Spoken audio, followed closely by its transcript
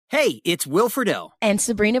Hey, it's Will Friedle. And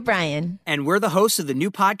Sabrina Bryan. And we're the hosts of the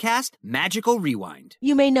new podcast, Magical Rewind.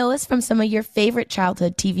 You may know us from some of your favorite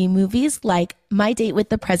childhood TV movies like My Date with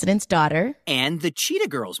the President's Daughter and the Cheetah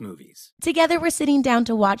Girls movies. Together, we're sitting down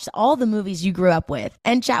to watch all the movies you grew up with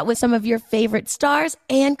and chat with some of your favorite stars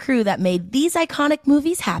and crew that made these iconic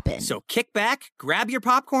movies happen. So kick back, grab your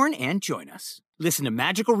popcorn, and join us. Listen to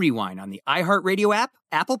Magical Rewind on the iHeartRadio app,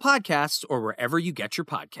 Apple Podcasts, or wherever you get your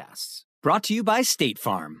podcasts. Brought to you by State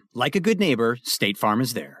Farm. Like a good neighbor, State Farm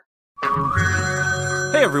is there.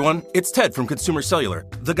 Hey everyone, it's Ted from Consumer Cellular,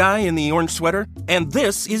 the guy in the orange sweater, and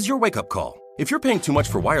this is your wake-up call. If you're paying too much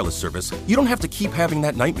for wireless service, you don't have to keep having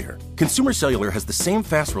that nightmare. Consumer Cellular has the same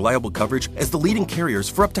fast, reliable coverage as the leading carriers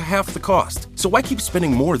for up to half the cost. So why keep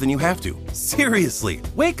spending more than you have to? Seriously,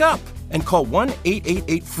 wake up and call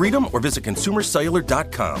 1-888-FREEDOM or visit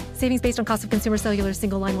consumercellular.com. Savings based on cost of Consumer Cellular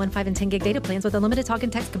single line 1, 5, and 10 gig data plans with unlimited talk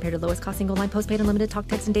and text compared to lowest cost single line postpaid unlimited talk,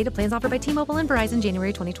 text, and data plans offered by T-Mobile and Verizon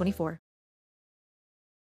January 2024.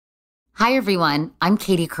 Hi, everyone. I'm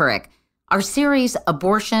Katie Couric. Our series,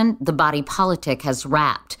 Abortion, the Body Politic, has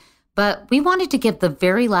wrapped, but we wanted to give the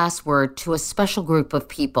very last word to a special group of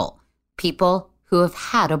people who have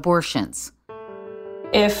had abortions.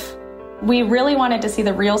 If we really wanted to see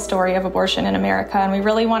the real story of abortion in America, and we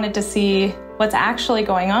really wanted to see what's actually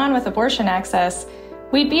going on with abortion access,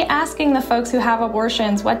 we'd be asking the folks who have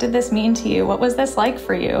abortions, what did this mean to you? What was this like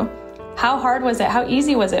for you? How hard was it? How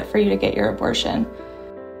easy was it for you to get your abortion?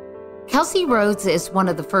 Kelsey Rhodes is one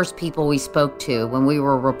of the first people we spoke to when we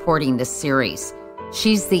were reporting this series.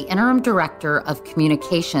 She's the interim director of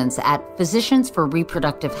communications at Physicians for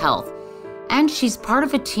Reproductive Health, and she's part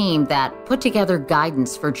of a team that put together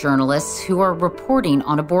guidance for journalists who are reporting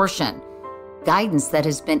on abortion, guidance that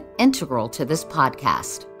has been integral to this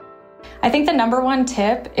podcast. I think the number one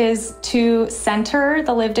tip is to center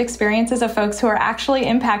the lived experiences of folks who are actually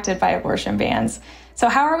impacted by abortion bans. So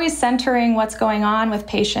how are we centering what's going on with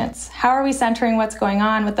patients? How are we centering what's going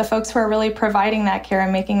on with the folks who are really providing that care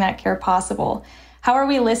and making that care possible? How are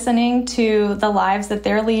we listening to the lives that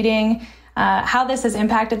they're leading, how this has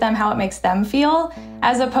impacted them, how it makes them feel,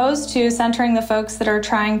 as opposed to centering the folks that are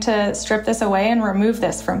trying to strip this away and remove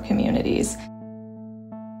this from communities?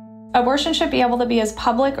 Abortion should be able to be as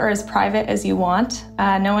public or as private as you want.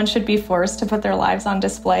 No one should be forced to put their lives on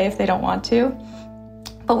display if they don't want to.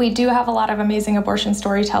 But we do have a lot of amazing abortion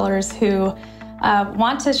storytellers who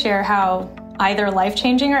want to share how either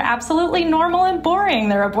life-changing or absolutely normal and boring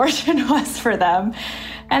their abortion was for them.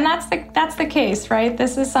 And that's the case, right?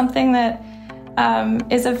 This is something that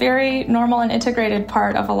is a very normal and integrated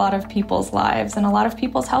part of a lot of people's lives and a lot of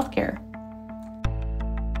people's healthcare.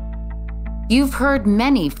 You've heard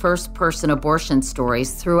many first-person abortion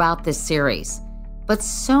stories throughout this series, but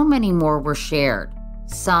so many more were shared,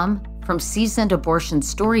 some from seasoned abortion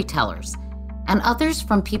storytellers, and others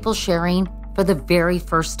from people sharing for the very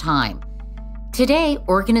first time. Today,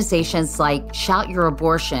 organizations like Shout Your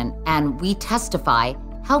Abortion and We Testify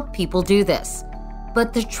help people do this.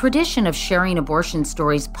 But the tradition of sharing abortion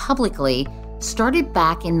stories publicly started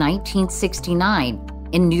back in 1969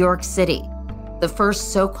 in New York City. The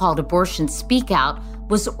first so-called abortion speak out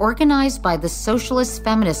was organized by the socialist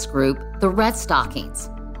feminist group, the Red Stockings.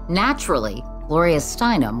 Naturally, Gloria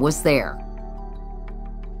Steinem was there.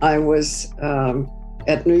 I was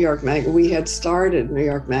at New York we had started New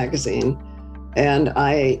York Magazine, and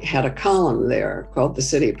I had a column there called The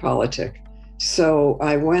City Politic. So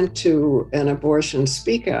I went to an abortion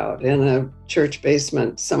speak out in a church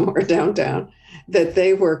basement somewhere downtown that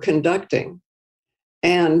they were conducting.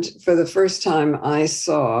 And for the first time I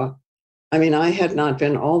had not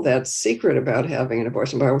been all that secret about having an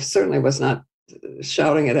abortion, but I certainly was not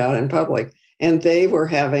shouting it out in public. And they were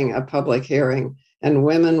having a public hearing, and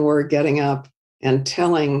women were getting up and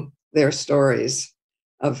telling their stories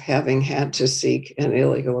of having had to seek an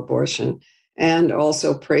illegal abortion, and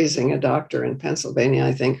also praising a doctor in Pennsylvania,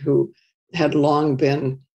 I think, who had long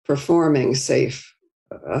been performing safe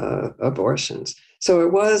abortions. So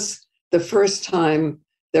it was the first time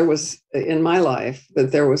there was in my life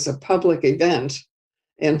that there was a public event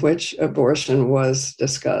in which abortion was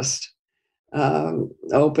discussed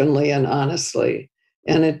openly and honestly.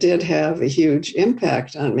 And it did have a huge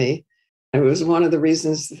impact on me. It was one of the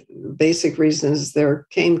basic reasons there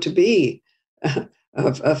came to be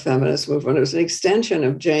a feminist movement. It was an extension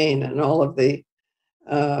of Jane and all of the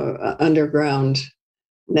underground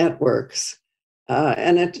networks.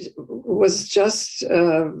 And it was just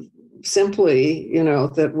simply,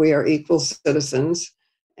 that we are equal citizens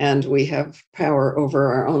and we have power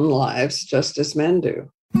over our own lives just as men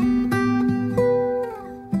do.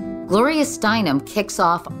 Gloria Steinem kicks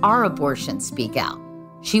off our abortion speak out.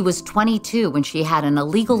 She was 22 when she had an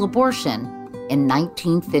illegal abortion in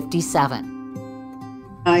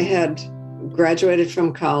 1957. I had graduated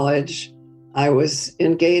from college. I was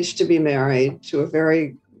engaged to be married to a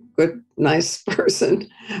very good, nice person,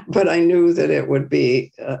 but I knew that it would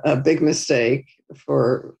be a big mistake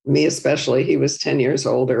for me, especially. He was 10 years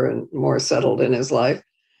older and more settled in his life.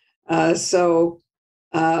 So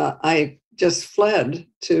I just fled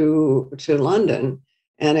to London,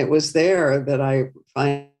 and it was there that I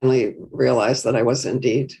finally realized that I was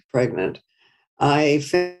indeed pregnant. I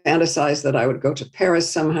fantasized that I would go to Paris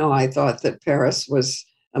somehow. I thought that Paris was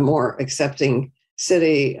a more accepting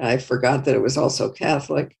city. I forgot that it was also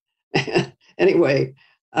Catholic. Anyway,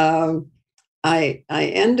 I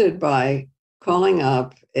ended by calling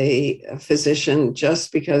up a physician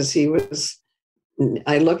just because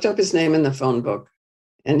I looked up his name in the phone book,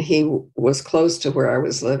 and he was close to where I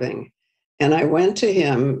was living. And I went to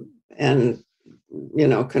him and,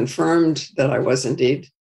 confirmed that I was indeed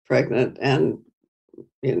pregnant. And,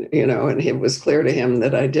 and it was clear to him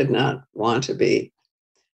that I did not want to be.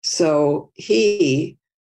 So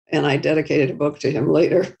and I dedicated a book to him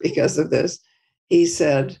later because of this, he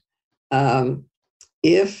said,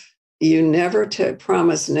 if you never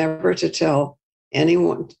promise never to tell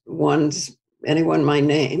anyone my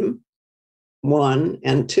name, 1,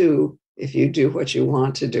 and 2, if you do what you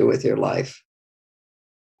want to do with your life,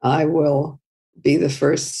 I will be the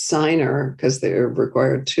first signer, because they're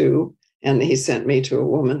required 2. And he sent me to a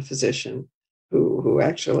woman physician who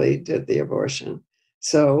actually did the abortion.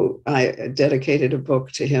 So I dedicated a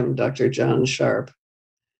book to him, Dr. John Sharp,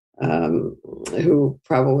 who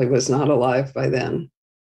probably was not alive by then,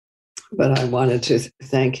 but I wanted to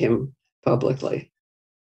thank him publicly.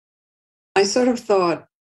 I sort of thought,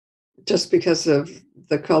 just because of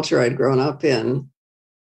the culture I'd grown up in,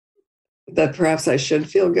 that perhaps I should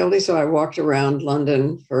feel guilty. So I walked around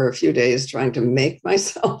London for a few days trying to make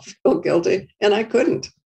myself feel guilty, and I couldn't.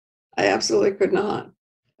 I absolutely could not,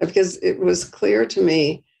 because it was clear to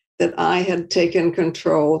me that I had taken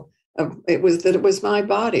control of it was my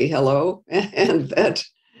body, and that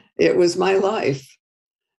it was my life.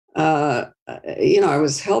 I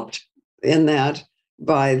was helped in that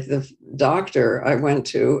by the doctor I went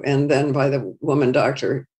to, and then by the woman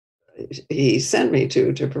doctor he sent me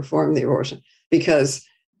to perform the abortion, because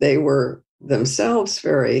they were themselves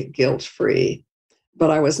very guilt-free. But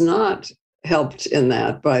I was not helped in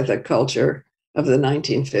that by the culture of the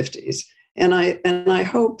 1950s. And I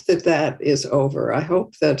hope that is over. I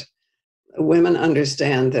hope that women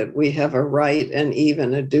understand that we have a right and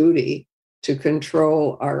even a duty to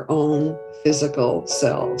control our own physical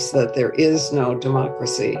selves, that there is no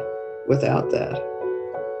democracy without that.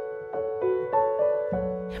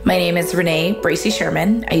 My name is Renee Bracey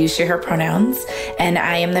Sherman. I use she, her pronouns, and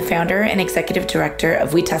I am the founder and executive director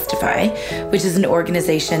of We Testify, which is an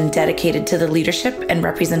organization dedicated to the leadership and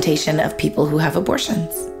representation of people who have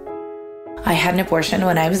abortions. I had an abortion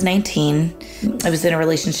when I was 19. I was in a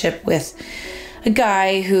relationship with a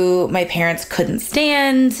guy who my parents couldn't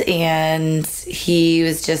stand, and he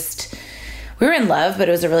was just, we were in love, but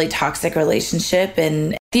it was a really toxic relationship.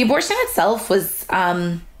 And the abortion itself was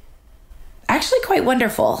actually quite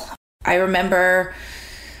wonderful. I remember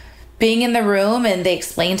being in the room and they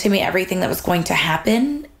explained to me everything that was going to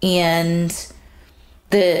happen. And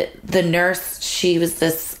the nurse, she was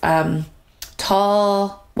this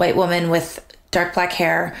tall white woman with dark black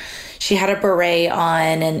hair. She had a beret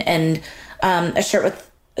on and a shirt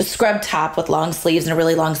with a scrub top with long sleeves and a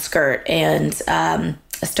really long skirt, and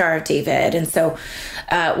a Star of David. And so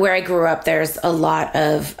where I grew up, there's a lot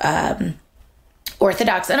of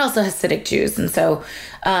Orthodox and also Hasidic Jews. And so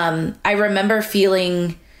I remember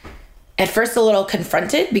feeling at first a little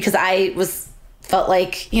confronted, because I felt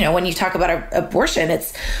like, when you talk about abortion,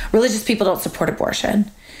 it's religious people don't support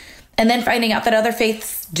abortion. And then finding out that other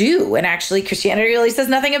faiths do. And actually Christianity really says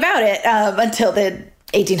nothing about it until the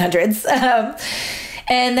 1800s.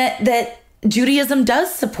 And that Judaism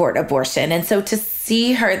does support abortion. And so to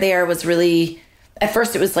see her there was really, at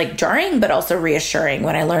first it was like jarring, but also reassuring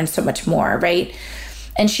when I learned so much more, right?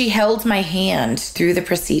 And she held my hand through the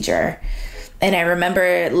procedure. And I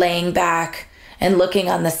remember laying back and looking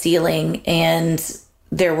on the ceiling, and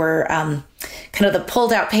there were kind of the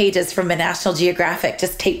pulled out pages from a National Geographic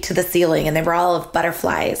just taped to the ceiling, and they were all of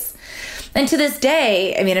butterflies. And to this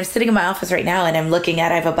day, I'm sitting in my office right now and I'm looking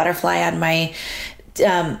at, I have a butterfly on my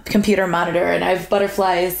computer monitor, and I have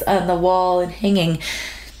butterflies on the wall and hanging,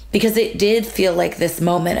 because it did feel like this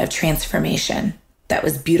moment of transformation that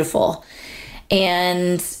was beautiful,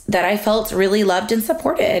 and that I felt really loved and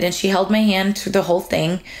supported. And she held my hand through the whole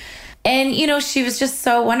thing. And, you know, she was just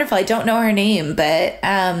so wonderful. I don't know her name, but,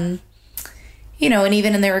 you know, and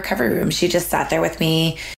even in the recovery room, she just sat there with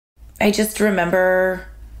me. I just remember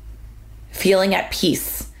feeling at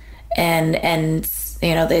peace. And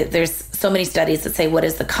you know, there's so many studies that say what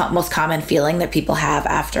is the most common feeling that people have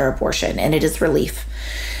after abortion, and it is relief.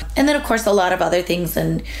 And then, of course, a lot of other things,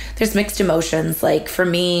 and there's mixed emotions. Like for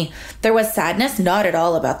me, there was sadness, not at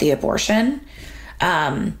all about the abortion,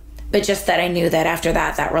 but just that I knew that after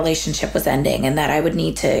that relationship was ending and that I would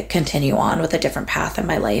need to continue on with a different path in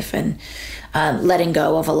my life and letting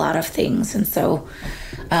go of a lot of things. And so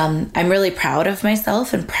I'm really proud of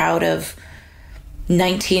myself and proud of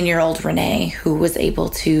 19-year-old Renee, who was able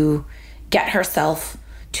to get herself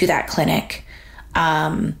to that clinic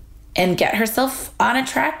and get herself on a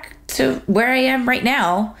track to where I am right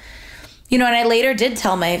now. You know, and I later did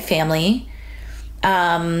tell my family.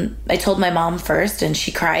 I told my mom first, and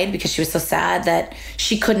she cried because she was so sad that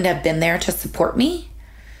she couldn't have been there to support me.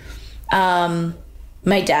 My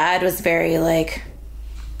dad was very like,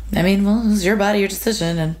 I mean, well, it was your body, your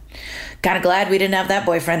decision, and kind of glad we didn't have that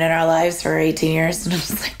boyfriend in our lives for 18 years. And I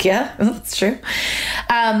was like, yeah, that's true.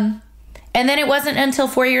 And then it wasn't until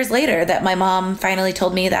 4 years later that my mom finally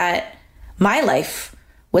told me that my life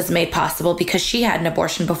was made possible because she had an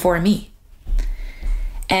abortion before me.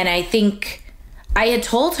 And I think I had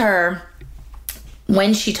told her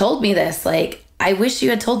when she told me this, like, I wish you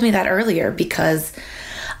had told me that earlier, because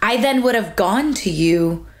I then would have gone to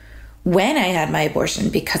you when I had my abortion,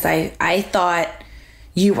 because I thought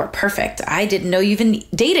you were perfect. I didn't know you even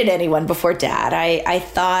dated anyone before Dad. I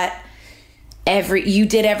thought you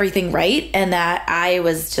did everything right and that I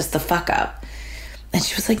was just the fuck up. And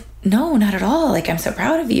she was like, no, not at all. Like, I'm so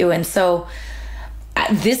proud of you. And so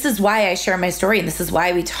this is why I share my story, and this is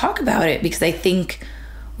why we talk about it, because I think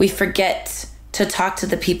we forget to talk to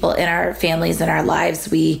the people in our families and our lives.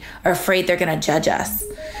 We are afraid they're going to judge us.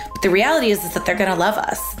 But the reality is that they're going to love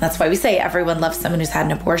us. That's why we say everyone loves someone who's had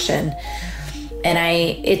an abortion. And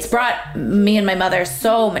it's brought me and my mother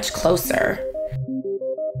so much closer.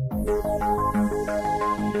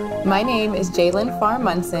 My name is Jalen Farr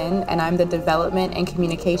Munson, and I'm the Development and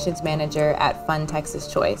Communications Manager at Fund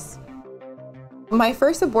Texas Choice. My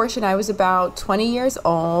first abortion, I was about 20 years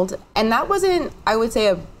old, and that wasn't, I would say,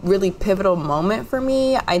 a really pivotal moment for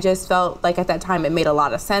me. I just felt like at that time it made a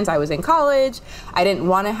lot of sense. I was in college. I didn't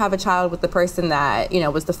want to have a child with the person that,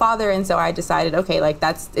 was the father, and so I decided, okay, like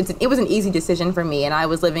it was an easy decision for me. And I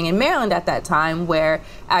was living in Maryland at that time, where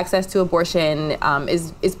access to abortion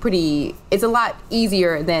it's a lot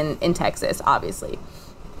easier than in Texas, obviously.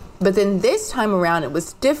 But then this time around, it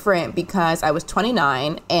was different because I was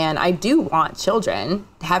 29 and I do want children.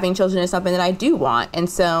 Having children is something that I do want. And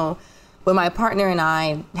so when my partner and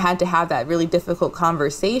I had to have that really difficult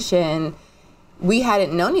conversation, we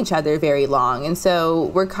hadn't known each other very long. And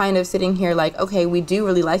so we're kind of sitting here like, okay, we do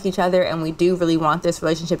really like each other and we do really want this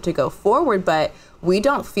relationship to go forward, but we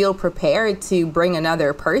don't feel prepared to bring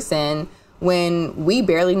another person when we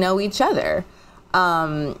barely know each other.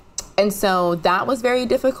 And so that was very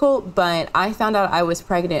difficult, but I found out I was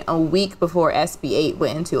pregnant a week before SB 8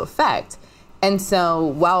 went into effect. And so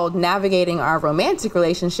while navigating our romantic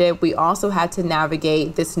relationship, we also had to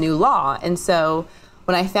navigate this new law. And so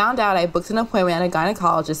when I found out, I booked an appointment at a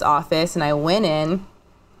gynecologist's office, and I went in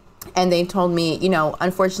and they told me,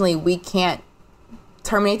 unfortunately, we can't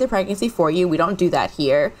terminate the pregnancy for you. We don't do that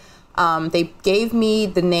here. They gave me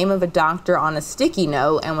the name of a doctor on a sticky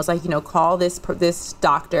note and was like, call this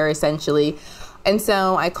doctor, essentially. And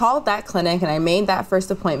so I called that clinic and I made that first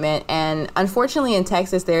appointment. And unfortunately in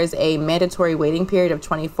Texas, there's a mandatory waiting period of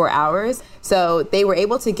 24 hours. So they were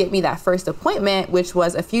able to get me that first appointment, which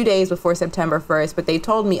was a few days before September 1st. But they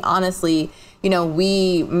told me, honestly,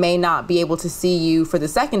 we may not be able to see you for the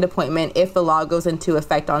second appointment if the law goes into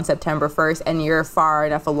effect on September 1st and you're far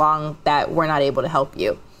enough along that we're not able to help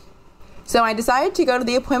you. So I decided to go to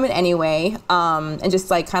the appointment anyway, and just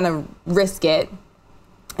kind of risk it.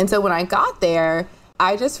 And so when I got there,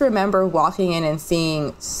 I just remember walking in and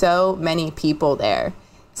seeing so many people there.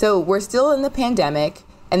 So we're still in the pandemic,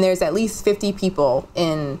 and there's at least 50 people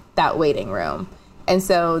in that waiting room. And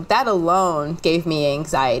so that alone gave me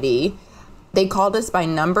anxiety. They called us by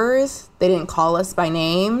numbers. They didn't call us by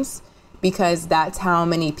names, because that's how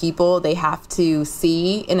many people they have to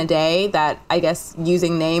see in a day, that I guess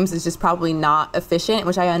using names is just probably not efficient,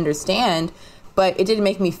 which I understand, but it didn't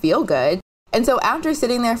make me feel good. And so after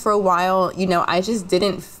sitting there for a while, I just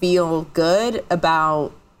didn't feel good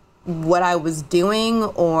about what I was doing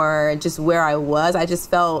or just where I was. I just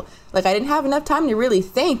felt like I didn't have enough time to really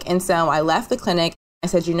think. And so I left the clinic. I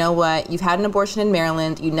said, you know what? You've had an abortion in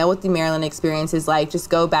Maryland. You know what the Maryland experience is like. Just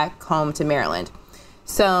go back home to Maryland.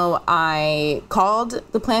 So I called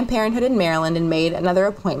the Planned Parenthood in Maryland and made another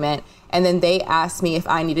appointment. And then they asked me if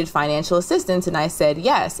I needed financial assistance, and I said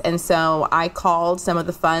yes. And so I called some of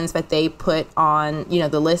the funds that they put on,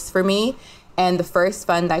 the list for me. And the first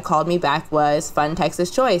fund that called me back was Fund Texas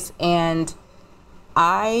Choice. And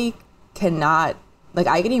I cannot,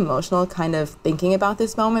 I get emotional kind of thinking about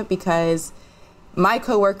this moment, because my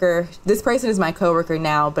coworker, this person is my coworker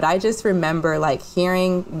now, but I just remember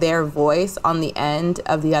hearing their voice on the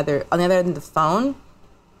other end of the phone.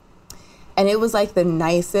 And it was the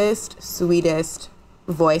nicest, sweetest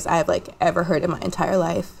voice I've ever heard in my entire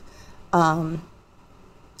life. And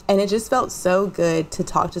it just felt so good to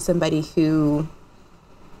talk to somebody who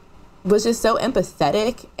was just so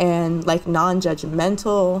empathetic and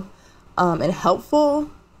non-judgmental and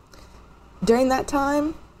helpful during that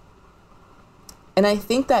time. And I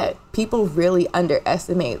think that people really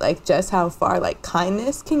underestimate just how far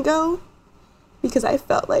kindness can go, because I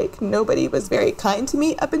felt like nobody was very kind to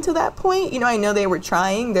me up until that point. I know they were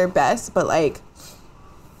trying their best, but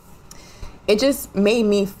it just made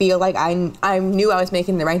me feel like I knew I was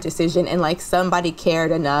making the right decision, and somebody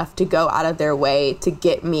cared enough to go out of their way to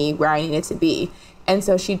get me where I needed to be. And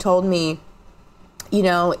so she told me,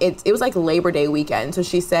 it was Labor Day weekend. So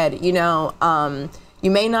she said, you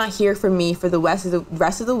may not hear from me for the rest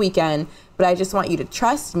of the weekend, but I just want you to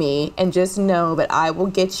trust me and just know that I will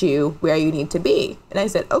get you where you need to be. And I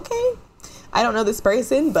said, okay, I don't know this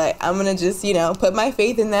person, but I'm going to just, put my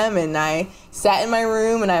faith in them. And I sat in my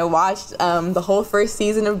room and I watched the whole first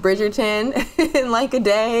season of Bridgerton in a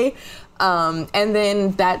day. And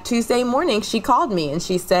then that Tuesday morning, she called me and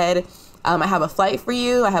she said, I have a flight for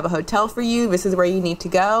you. I have a hotel for you. This is where you need to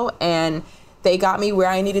go. And they got me where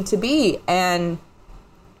I needed to be. And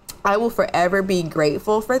I will forever be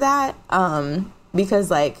grateful for that,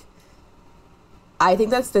 because I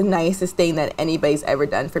think that's the nicest thing that anybody's ever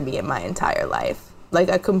done for me in my entire life,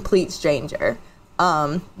 a complete stranger.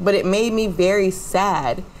 But it made me very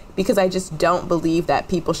sad, because I just don't believe that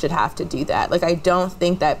people should have to do that. I don't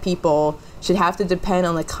think that people should have to depend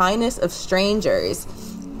on the kindness of strangers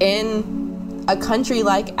in a country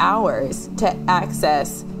like ours to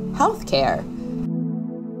access health care.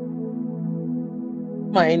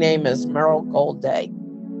 My name is Merrill Goldday.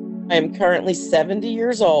 I am currently 70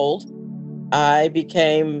 years old. I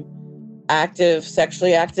became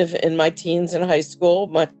sexually active in my teens and high school,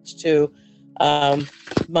 much to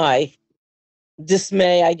my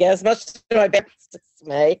dismay, I guess, much to my parents'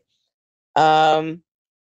 dismay. I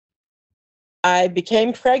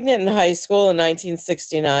became pregnant in high school in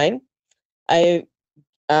 1969. I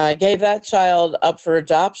gave that child up for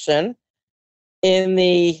adoption. In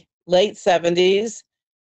the late 70s,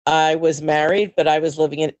 I was married, but I was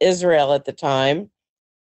living in Israel at the time.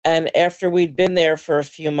 And after we'd been there for a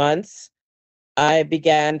few months, I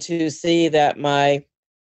began to see that my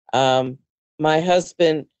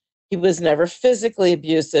husband, he was never physically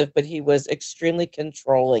abusive, but he was extremely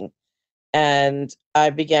controlling. And I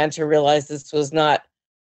began to realize this was not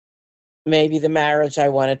maybe the marriage I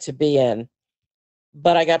wanted to be in.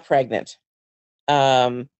 But I got pregnant.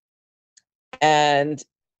 And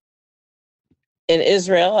in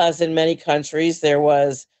Israel, as in many countries, there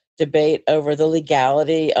was debate over the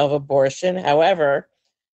legality of abortion. However,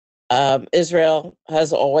 Israel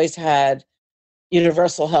has always had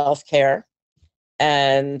universal health care.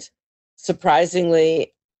 And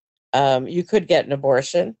surprisingly, you could get an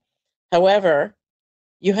abortion. However,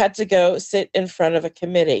 you had to go sit in front of a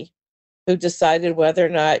committee who decided whether or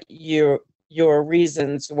not your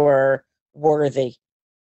reasons were worthy.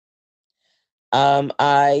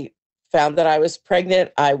 I found that I was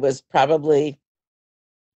pregnant. I was probably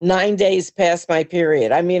 9 days past my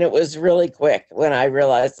period. I mean, it was really quick when I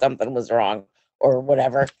realized something was wrong or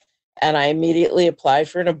whatever. And I immediately applied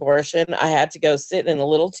for an abortion. I had to go sit in a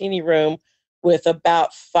little teeny room with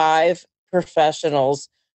about 5 professionals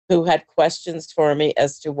who had questions for me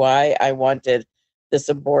as to why I wanted this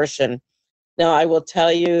abortion. Now, I will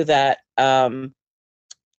tell you that I'd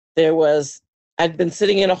been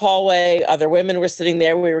sitting in a hallway. Other women were sitting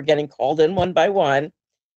there. We were getting called in one by one.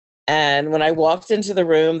 And when I walked into the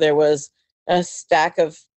room, there was a stack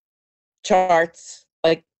of charts,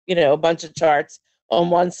 a bunch of charts on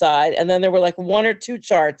one side. And then there were 1 or 2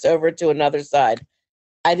 charts over to another side.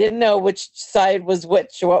 I didn't know which side was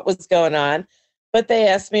which or what was going on, but they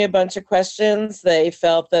asked me a bunch of questions. They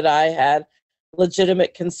felt that I had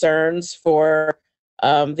legitimate concerns for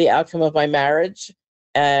the outcome of my marriage,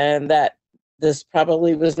 and that this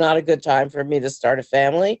probably was not a good time for me to start a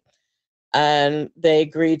family. and they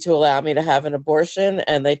agreed to allow me to have an abortion,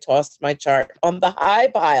 and they tossed my chart on the high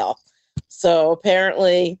pile. So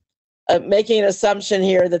apparently, making an assumption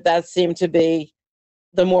here that seemed to be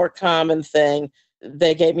the more common thing.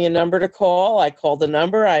 They gave me a number to call. I called the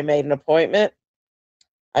number. I made an appointment.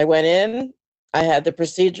 I went in. I had the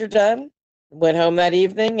procedure done, went home that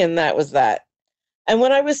evening, and that was that. And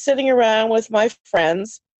when I was sitting around with my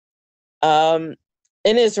friends in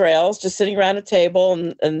Israel, just sitting around a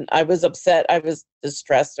table, and I was upset, I was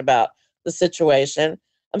distressed about the situation.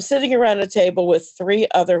 I'm sitting around a table with 3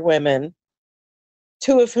 other women,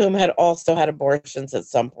 2 of whom had also had abortions at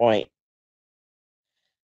some point.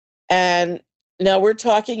 And now we're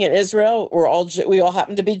talking in Israel. We all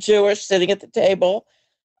happen to be Jewish, sitting at the table.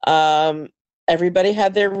 Everybody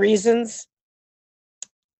had their reasons,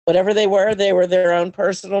 whatever they were their own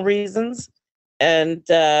personal reasons, and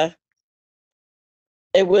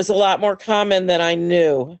it was a lot more common than I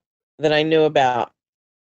knew about.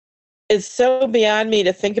 It's so beyond me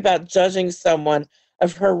to think about judging someone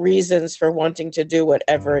of her reasons for wanting to do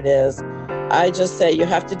whatever it is. I just say you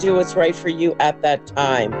have to do what's right for you at that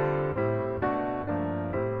time.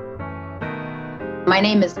 My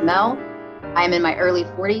name is Mel. I am in my early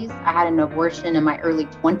 40s. I had an abortion in my early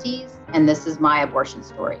 20s, and this is my abortion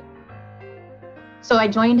story. So I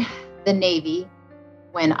joined the Navy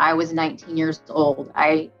when I was 19 years old.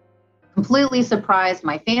 I completely surprised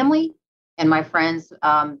my family and my friends.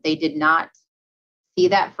 They did not see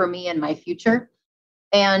that for me in my future.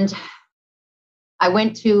 And I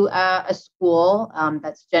went to a school.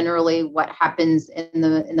 That's generally what happens in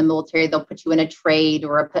the military. They'll put you in a trade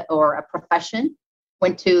or a profession.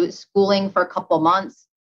 Went to schooling for a couple months,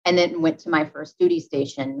 and then went to my first duty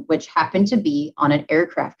station, which happened to be on an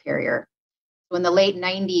aircraft carrier. So in the late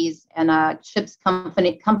 90s, and a ship's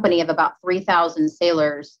company of about 3,000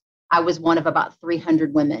 sailors, I was one of about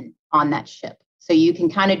 300 women on that ship. So you can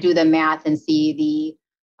kind of do the math and see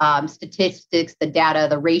the statistics, the data,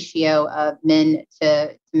 the ratio of men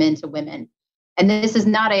to women. And this is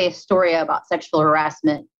not a story about sexual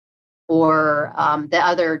harassment or the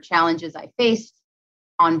other challenges I faced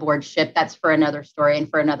on board ship. That's for another story and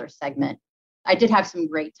for another segment. I did have some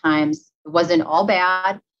great times. It wasn't all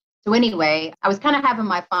bad. So anyway, I was kind of having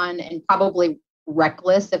my fun and probably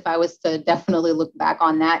reckless if I was to definitely look back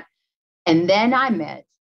on that. And then I met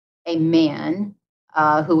a man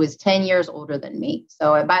who was 10 years older than me.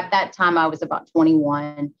 So about that time, I was about 21.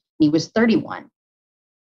 And he was 31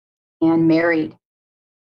 and married.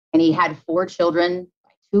 And he had 4 children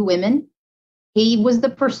by 2 women. He was the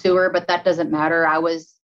pursuer, but that doesn't matter. I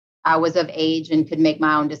was of age and could make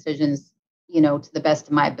my own decisions, to the best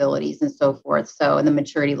of my abilities and so forth. So in the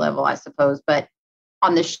maturity level, I suppose. But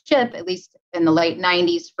on the ship, at least in the late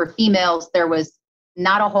 90s, for females, there was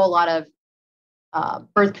not a whole lot of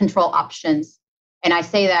birth control options. And I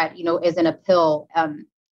say that, as in a pill.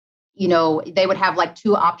 They would have like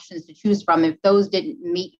 2 options to choose from. If those didn't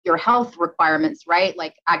meet your health requirements, right?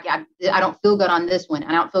 Like I don't feel good on this one.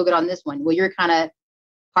 I don't feel good on this one. Well, you're kind of,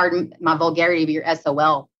 pardon my vulgarity, but you're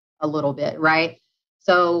SOL a little bit, right?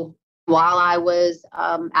 So while I was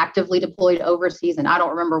actively deployed overseas, and I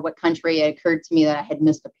don't remember what country, it occurred to me that I had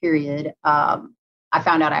missed a period. I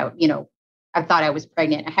found out I thought I was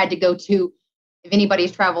pregnant. I had to go to, if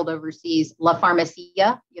anybody's traveled overseas, La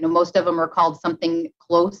Farmacia, most of them are called something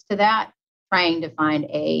close to that, trying to find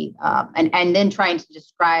and then trying to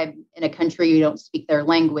describe in a country you don't speak their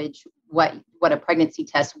language, what a pregnancy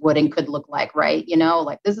test would and could look like, right?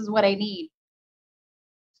 Like, this is what I need.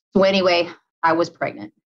 So anyway, I was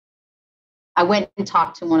pregnant. I went and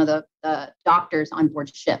talked to one of the doctors on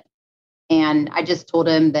board ship. And I just told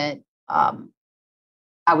him that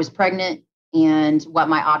I was pregnant and what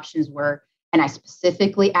my options were. And I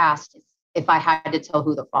specifically asked if I had to tell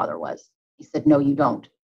who the father was. He said, no, you don't.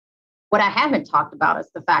 What I haven't talked about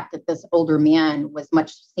is the fact that this older man was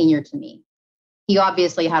much senior to me. He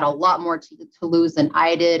obviously had a lot more to lose than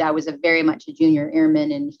I did. I was very much a junior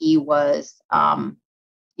airman, and he was,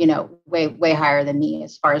 way higher than me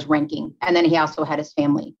as far as ranking. And then he also had his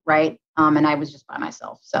family, right? And I was just by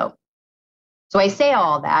myself. So I say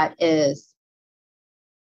all that is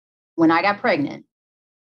when I got pregnant,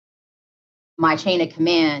 my chain of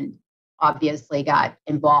command obviously got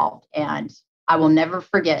involved, and I will never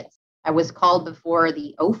forget. I was called before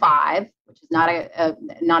the 05, which is not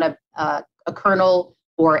a colonel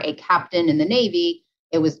or a captain in the Navy.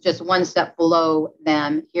 It was just one step below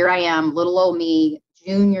them. Here I am, little old me,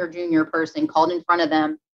 junior person, called in front of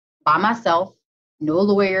them by myself, no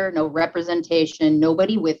lawyer, no representation,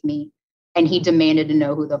 nobody with me. And he demanded to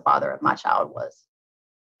know who the father of my child was.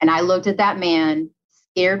 And I looked at that man,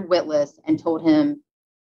 scared witless, and told him,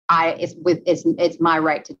 it's my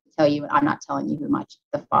right to tell you, I'm not telling you who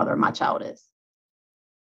the father of my child is.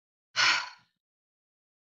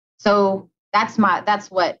 So that's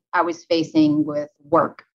what I was facing with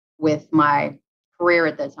work, with my career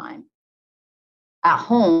at the time. At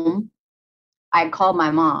home, I called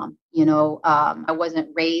my mom. I wasn't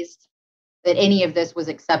raised that any of this was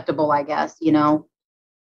acceptable, I guess,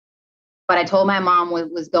 But I told my mom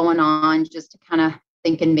what was going on, just to kind of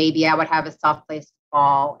thinking maybe I would have a soft place to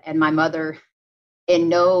fall. And my mother, in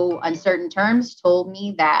no uncertain terms, told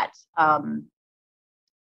me that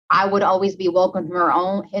I would always be welcome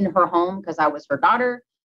in her home because I was her daughter,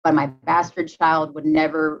 but my bastard child wouldn't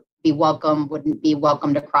be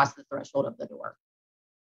welcomed across the threshold of the door.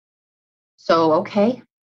 So, okay,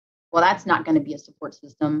 well, that's not going to be a support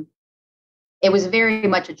system. It was very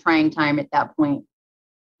much a trying time at that point.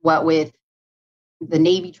 What with the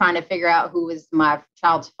Navy trying to figure out who was my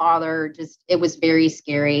child's father, it was very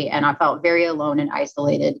scary. And I felt very alone and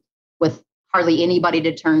isolated with hardly anybody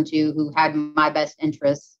to turn to who had my best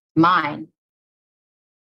interests, mine.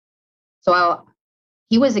 So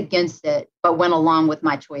he was against it, but went along with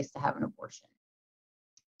my choice to have an abortion.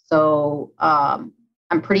 So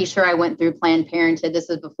I'm pretty sure I went through Planned Parenthood. This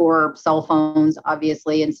is before cell phones,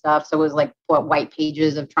 obviously, and stuff. So it was like white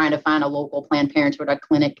pages of trying to find a local Planned Parenthood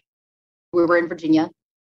clinic. We were in Virginia.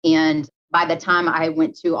 And by the time I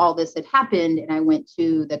went to all this had happened, and I went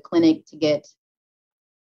to the clinic to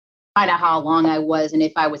find out how long I was and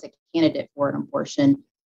if I was a candidate for an abortion,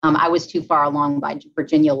 I was too far along by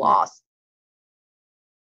Virginia laws.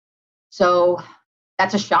 So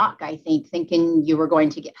that's a shock, I think, thinking you were going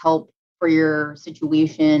to get help for your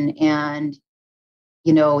situation and,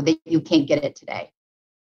 that you can't get it today.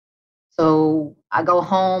 So I go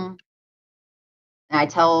home and I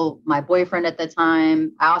tell my boyfriend at the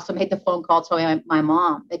time. I also made the phone call to my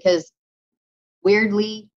mom because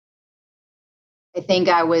weirdly, I think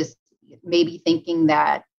I was maybe thinking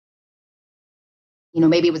that,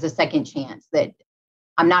 maybe it was a second chance, that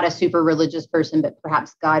I'm not a super religious person, but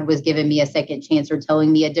perhaps God was giving me a second chance or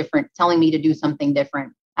telling me to do something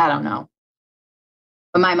different. I don't know.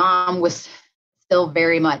 But my mom was still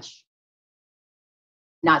very much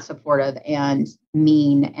not supportive and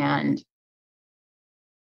mean and,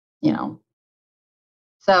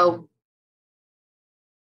 So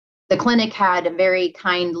the clinic had very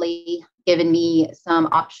kindly given me some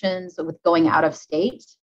options with going out of state.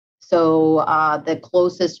 So the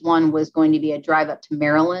closest one was going to be a drive up to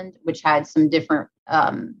Maryland, which had some different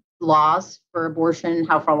laws for abortion,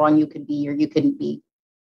 how far along you could be or you couldn't be.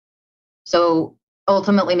 So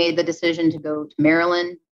ultimately made the decision to go to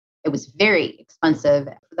Maryland. It was very expensive.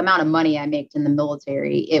 For the amount of money I made in the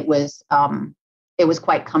military, it was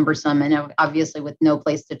quite cumbersome, and obviously with no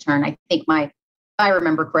place to turn. I think if I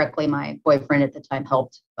remember correctly, my boyfriend at the time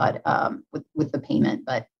helped, but with the payment.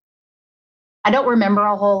 But I don't remember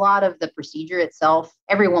a whole lot of the procedure itself.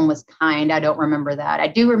 Everyone was kind. I don't remember that. I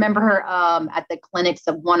do remember her at the clinics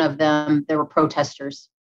of one of them, there were protesters.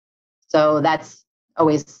 So that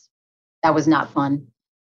was not fun.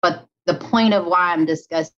 But the point of why I'm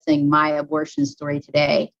discussing my abortion story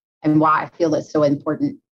today and why I feel it's so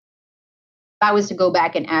important. If I was to go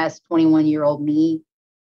back and ask 21-year-old me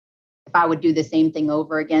if I would do the same thing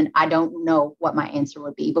over again, I don't know what my answer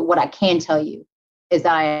would be. But what I can tell you is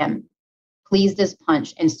that I am pleased as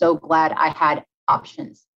punch and so glad I had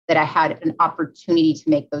options, that I had an opportunity to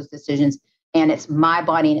make those decisions. And it's my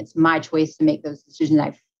body and it's my choice to make those decisions.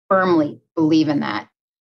 I firmly believe in that.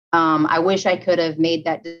 I wish I could have made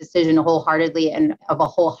that decision wholeheartedly and of a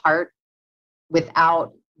whole heart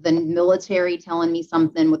without the military telling me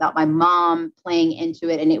something, without my mom playing into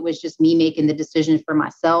it. And it was just me making the decision for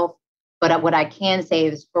myself. But what I can say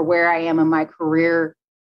is for where I am in my career,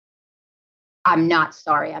 I'm not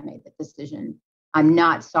sorry I made the decision. I'm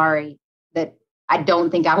not sorry that I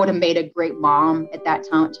don't think I would have made a great mom at that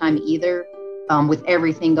time either. With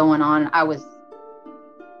everything going on, I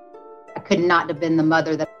could not have been the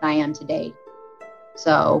mother that I am today.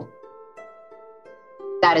 So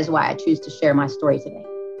that is why I choose to share my story today.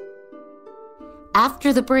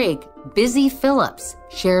 After the break, Busy Phillips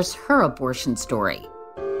shares her abortion story.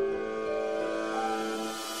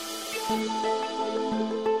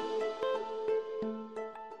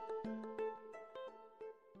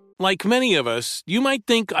 Like many of us, you might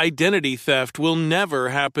think identity theft will never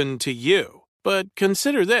happen to you. But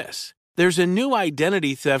consider this. There's a new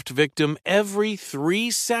identity theft victim every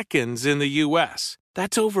 3 seconds in the U.S.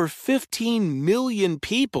 That's over 15 million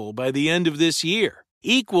people by the end of this year,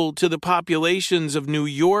 equal to the populations of New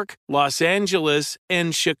York, Los Angeles,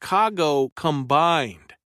 and Chicago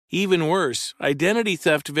combined. Even worse, identity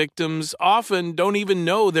theft victims often don't even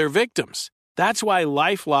know they're victims. That's why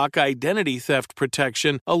LifeLock Identity Theft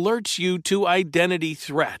Protection alerts you to identity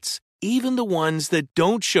threats, even the ones that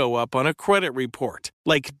don't show up on a credit report,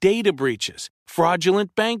 like data breaches,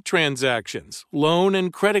 fraudulent bank transactions, loan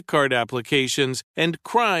and credit card applications, and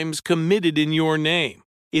crimes committed in your name.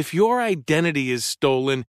 If your identity is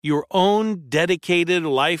stolen, your own dedicated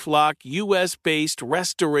LifeLock U.S.-based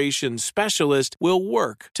restoration specialist will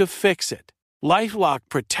work to fix it. LifeLock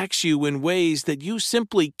protects you in ways that you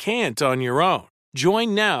simply can't on your own.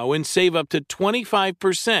 Join now and save up to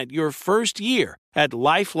 25% your first year at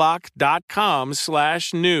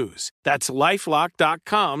LifeLock.com/news. That's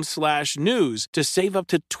LifeLock.com/news to save up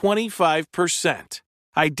to 25%.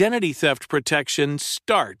 Identity theft protection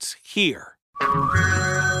starts here.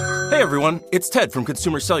 Hey everyone, it's Ted from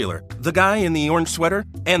Consumer Cellular, the guy in the orange sweater,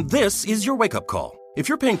 and this is your wake-up call. If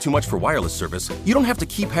you're paying too much for wireless service, you don't have to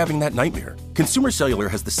keep having that nightmare. Consumer Cellular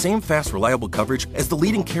has the same fast, reliable coverage as the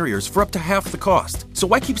leading carriers for up to half the cost. So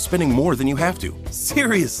why keep spending more than you have to?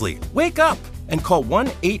 Seriously, wake up and call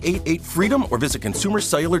 1-888-FREEDOM or visit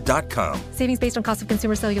consumercellular.com. Savings based on cost of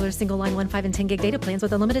Consumer Cellular single line 1, 5, and 10 gig data plans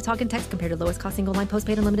with unlimited talk and text compared to lowest cost single line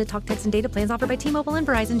postpaid unlimited talk, text, and data plans offered by T-Mobile and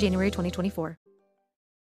Verizon January 2024.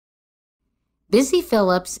 Busy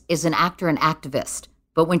Phillips is an actor and activist,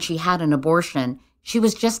 but when she had an abortion, she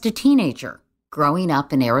was just a teenager growing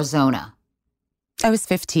up in Arizona. I was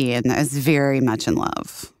 15. I was very much in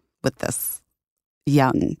love with this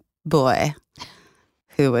young boy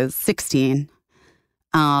who was 16.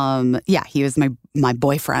 He was my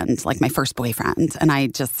boyfriend, like my first boyfriend. And I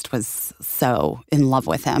just was so in love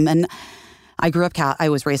with him. And I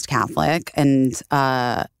was raised Catholic, and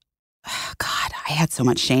God, I had so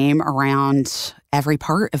much shame around every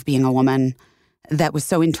part of being a woman that was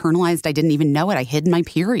so internalized I didn't even know it. I hid my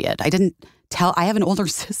period. I have an older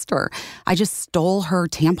sister. I just stole her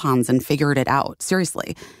tampons and figured it out.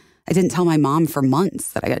 Seriously. I didn't tell my mom for months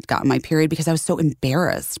that I had gotten my period because I was so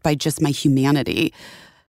embarrassed by just my humanity.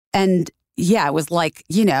 And yeah, it was like,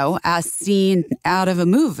 a scene out of a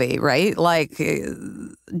movie, right? Like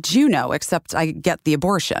Juno, except I get the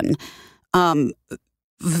abortion.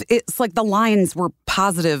 It's like the lines were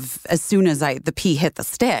positive as soon as the pea hit the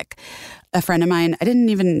stick. A friend of mine,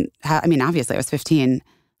 obviously I was 15.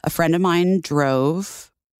 A friend of mine drove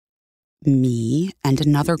me and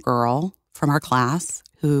another girl from our class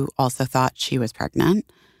who also thought she was pregnant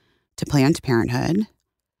to Planned Parenthood.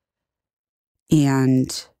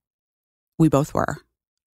 And we both were.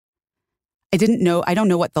 I don't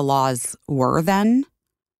know what the laws were then.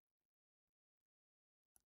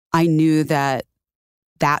 I knew that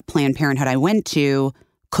Planned Parenthood I went to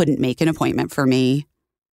couldn't make an appointment for me.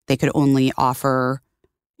 They could only offer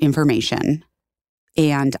information.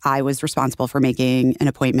 And I was responsible for making an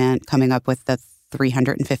appointment, coming up with the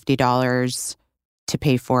 $350 to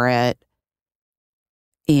pay for it.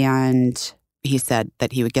 And he said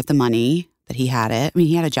that he would get the money, that he had it. I mean,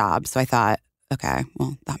 he had a job. So I thought, okay,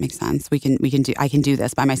 well, that makes sense. I can do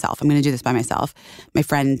this by myself. I'm going to do this by myself. My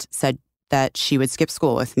friend said that she would skip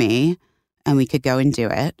school with me and we could go and do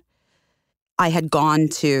it. I had gone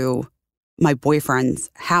to my boyfriend's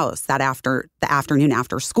house the afternoon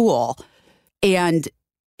after school, and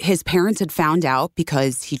his parents had found out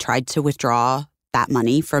because he tried to withdraw that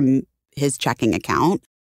money from his checking account.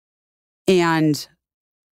 And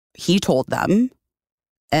he told them,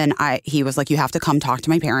 and he was like, you have to come talk to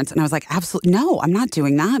my parents. And I was like, absolutely, no, I'm not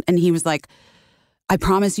doing that. And he was like, I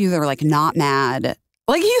promise you they're like not mad.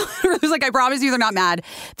 Like he was like, I promise you they're not mad.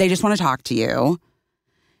 They just want to talk to you.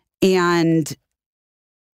 And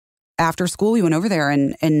after school, we went over there,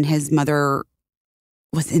 and his mother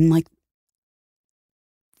was in like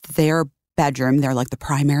their bedroom. They're like the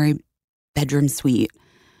primary bedroom suite.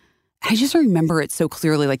 I just remember it so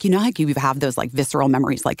clearly. Like, how you have those like visceral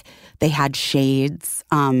memories. Like they had shades,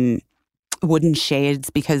 wooden shades,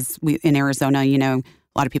 because in Arizona, a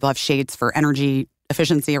lot of people have shades for energy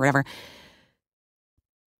efficiency or whatever.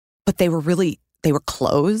 But they were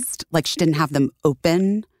closed. Like she didn't have them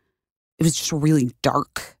open. It was just really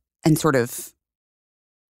dark and sort of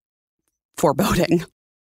foreboding.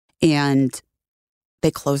 And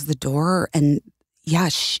they closed the door, and yeah,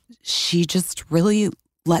 she just really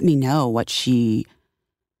let me know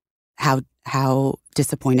how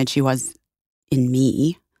disappointed she was in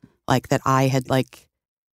me. Like that I had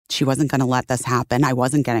she wasn't going to let this happen. I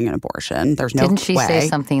wasn't getting an abortion. There's no way. Didn't she say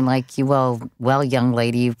something like, well, young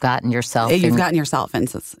lady, you've gotten yourself into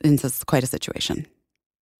quite a situation.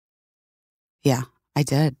 Yeah, I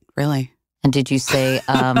did, really. And did you say,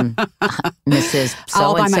 Mrs. So-and-so?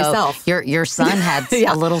 All by myself. Your son had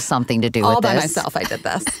a little something to do with this. All by myself, I did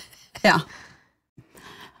this. Yeah.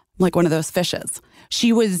 Like one of those fishes.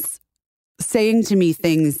 She was saying to me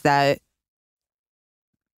things that,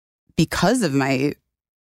 because of my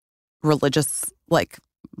religious,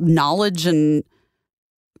 knowledge and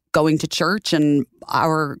going to church and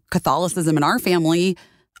our Catholicism in our family,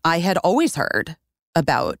 I had always heard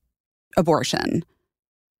about abortion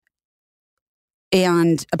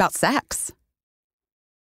and about sex,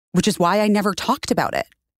 which is why I never talked about it,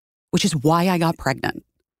 which is why I got pregnant.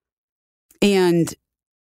 And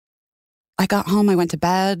I got home, I went to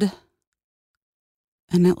bed,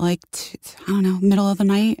 and at middle of the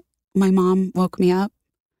night, my mom woke me up,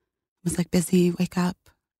 was like, Busy, wake up.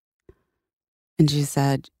 And she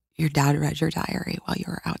said, your dad read your diary while you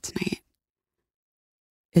were out tonight.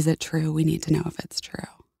 Is it true? We need to know if it's true.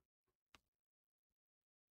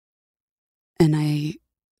 And I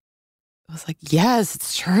was like, yes,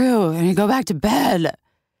 it's true. And I go back to bed.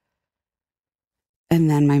 And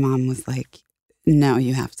then my mom was like, no,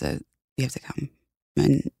 you have to come.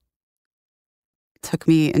 And took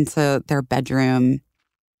me into their bedroom.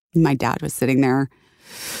 My dad was sitting there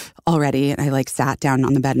already. And I sat down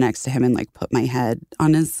on the bed next to him and put my head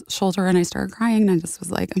on his shoulder, and I started crying. And I just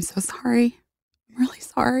was like, I'm so sorry. I'm really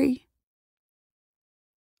sorry.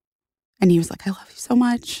 And he was like, I love you so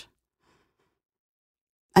much.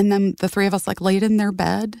 And then the three of us laid in their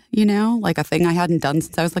bed, a thing I hadn't done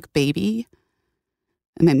since I was a baby.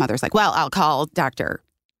 And my mother's like, well, I'll call Dr.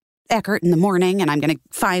 Eckert in the morning, and I'm going to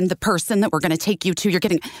find the person that we're going to take you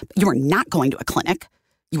to. You are not going to a clinic.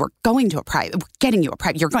 You are going to a private, we're getting you a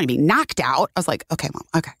private. You're going to be knocked out. I was like, okay, Mom,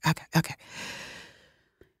 okay.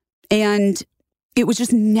 And it was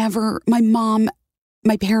just never, my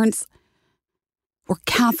parents were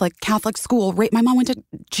Catholic school. Right? My mom went to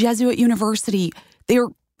Jesuit University. They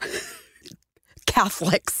were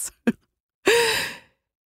Catholics.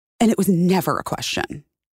 And it was never a question.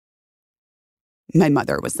 My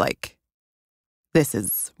mother was like, this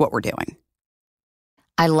is what we're doing.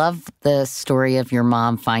 I love the story of your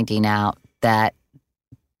mom finding out that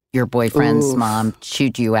your boyfriend's mom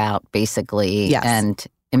chewed you out, basically, yes, and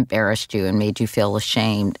embarrassed you and made you feel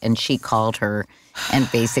ashamed. And she called her and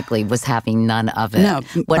basically was having none of it. No.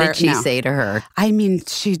 What did she say to her? I mean,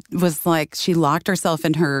 she was she locked herself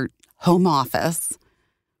in her home office.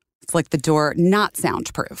 It's the door, not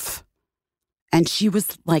soundproof. And she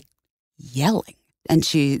was yelling. And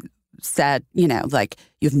she said, you have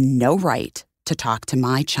no right to talk to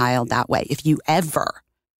my child that way. If you ever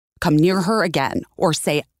come near her again or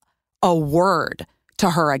say a word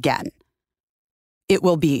to her again, it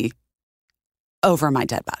will be over my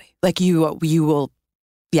dead body. You will,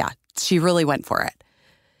 yeah, she really went for it.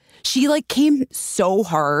 She came so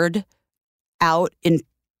hard out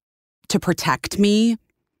to protect me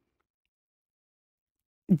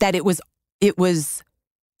that it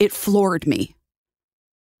floored me.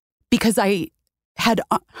 Because I had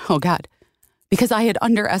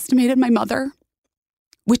underestimated my mother,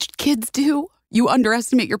 which kids do. You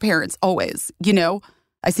underestimate your parents always,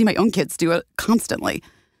 I see my own kids do it constantly.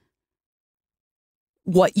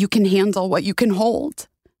 What you can handle, what you can hold.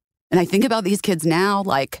 And I think about these kids now,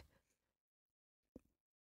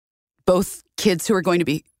 both kids who are going to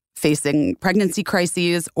be facing pregnancy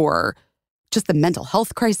crises or just the mental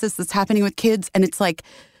health crisis that's happening with kids. And it's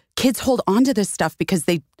kids hold on to this stuff because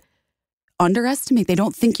they underestimate. They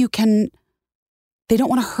don't think they don't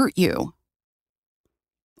want to hurt you.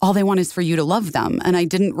 All they want is for you to love them. And I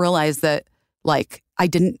didn't realize that, I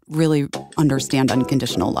didn't really understand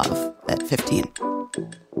unconditional love at 15.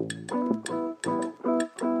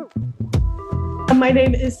 My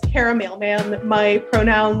name is Kara Mailman. My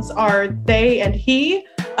pronouns are they and he.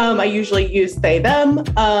 I usually use they, them.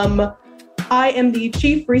 I am the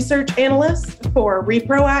Chief Research Analyst for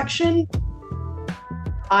Repro Action.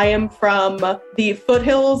 I am from the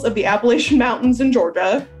foothills of the Appalachian Mountains in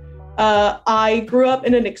Georgia. I grew up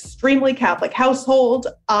in an extremely Catholic household.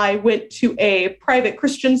 I went to a private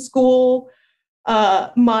Christian school.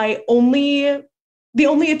 The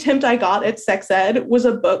only attempt I got at sex ed was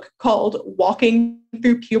a book called Walking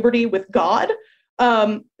Through Puberty with God.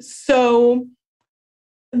 I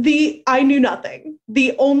knew nothing.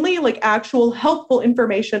 The only actual helpful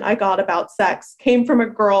information I got about sex came from a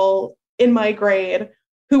girl in my grade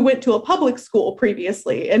who went to a public school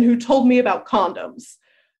previously and who told me about condoms.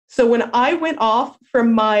 So when I went off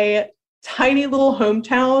from my tiny little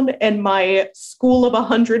hometown and my school of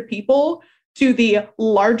 100 people to the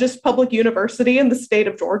largest public university in the state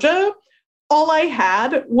of Georgia, all I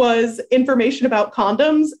had was information about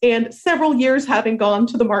condoms and several years having gone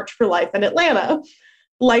to the March for Life in Atlanta.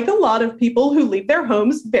 Like a lot of people who leave their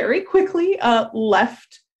homes very quickly,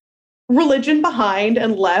 left religion behind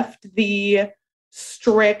and left the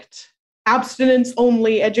strict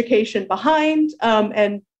abstinence-only education behind,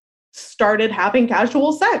 and started having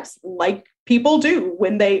casual sex like people do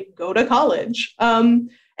when they go to college.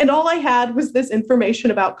 And all I had was this information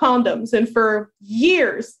about condoms. And for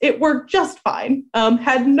years, it worked just fine,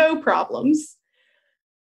 had no problems.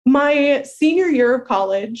 My senior year of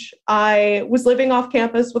college, I was living off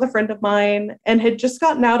campus with a friend of mine and had just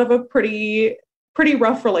gotten out of a pretty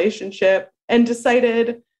rough relationship and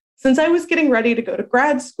decided, since I was getting ready to go to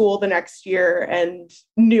grad school the next year and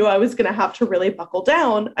knew I was going to have to really buckle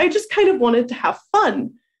down, I just kind of wanted to have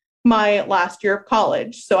fun my last year of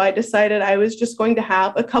college. So I decided I was just going to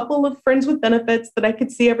have a couple of friends with benefits that I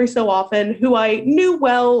could see every so often, who I knew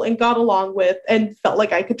well and got along with and felt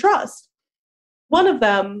like I could trust. One of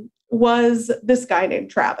them was this guy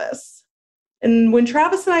named Travis. And when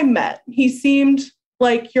Travis and I met, he seemed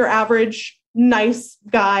like your average nice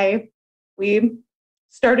guy. We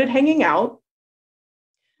started hanging out.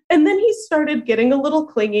 And then he started getting a little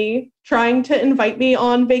clingy, trying to invite me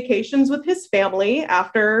on vacations with his family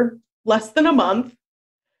after less than a month.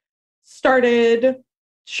 Started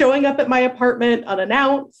showing up at my apartment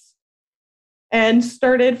unannounced and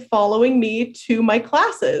started following me to my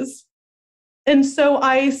classes. And so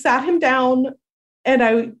I sat him down and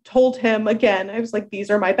I told him again, I was like, these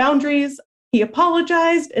are my boundaries. He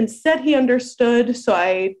apologized and said he understood. So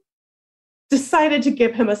I decided to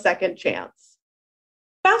give him a second chance.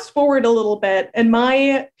 Fast forward a little bit, and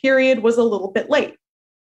my period was a little bit late.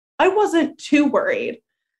 I wasn't too worried,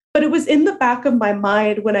 but it was in the back of my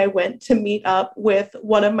mind when I went to meet up with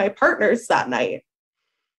one of my partners that night.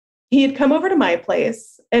 He had come over to my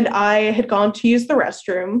place, and I had gone to use the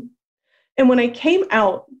restroom. And when I came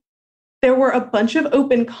out, there were a bunch of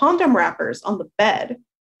open condom wrappers on the bed.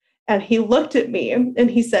 And he looked at me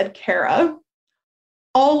and he said, "Kara,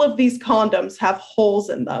 all of these condoms have holes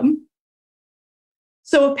in them."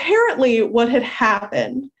 So apparently what had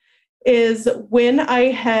happened is when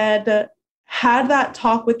I had that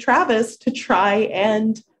talk with Travis to try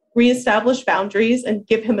and reestablish boundaries and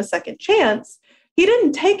give him a second chance, he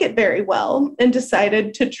didn't take it very well and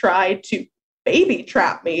decided to try to baby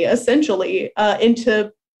trap me, essentially,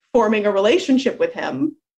 into forming a relationship with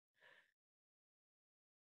him.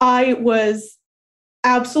 I was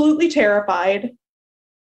absolutely terrified,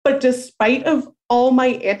 but despite of all my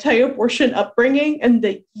anti-abortion upbringing and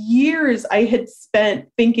the years I had spent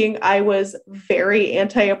thinking I was very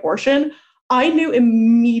anti-abortion, I knew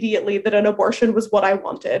immediately that an abortion was what I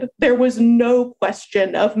wanted. There was no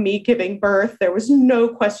question of me giving birth. There was no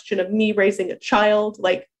question of me raising a child.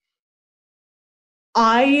 Like,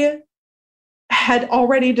 I had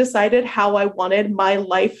already decided how I wanted my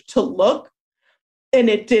life to look, and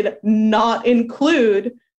it did not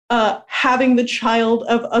include having the child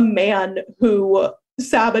of a man who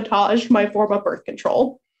sabotaged my form of birth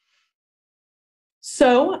control.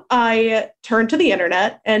 So I turned to the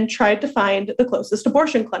internet and tried to find the closest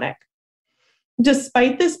abortion clinic.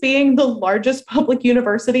 Despite this being the largest public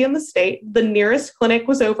university in the state, the nearest clinic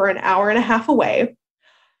was over an hour and a half away.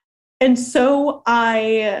 And so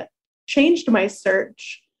I changed my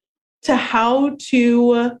search to how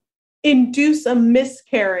to induce a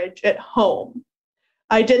miscarriage at home.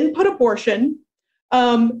 I didn't put abortion.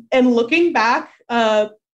 And looking back,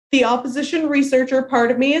 the opposition researcher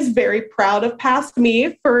part of me is very proud of past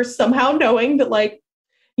me for somehow knowing that, like,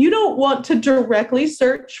 you don't want to directly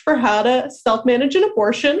search for how to self-manage an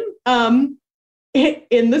abortion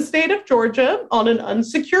in the state of Georgia on an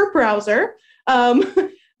unsecure browser.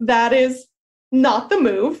 That is not the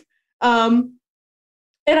move. And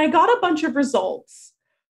I got a bunch of results.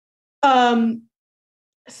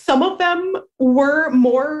 Some of them were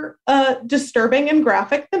more disturbing and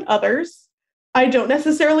graphic than others. I don't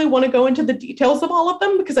necessarily want to go into the details of all of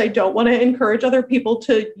them because I don't want to encourage other people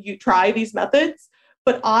to try these methods,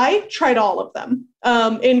 but I tried all of them,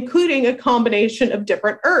 including a combination of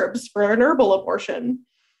different herbs for an herbal abortion.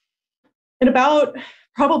 And about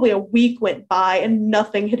probably a week went by and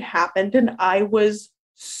nothing had happened, and I was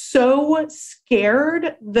so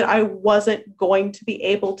scared that I wasn't going to be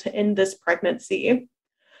able to end this pregnancy.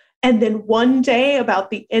 And then one day,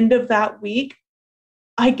 about the end of that week,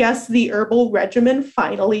 I guess the herbal regimen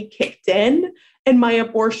finally kicked in and my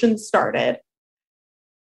abortion started.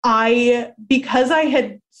 Because I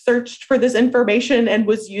had searched for this information and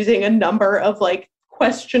was using a number of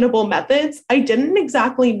questionable methods, I didn't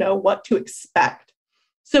exactly know what to expect.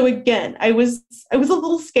 So again, I was a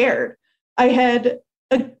little scared. I had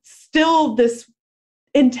still this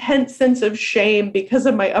intense sense of shame because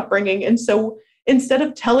of my upbringing. And so instead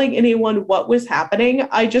of telling anyone what was happening,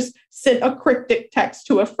 I just sent a cryptic text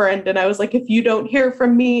to a friend. And I was like, if you don't hear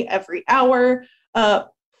from me every hour,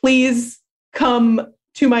 please come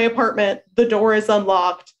to my apartment. The door is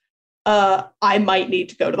unlocked. I might need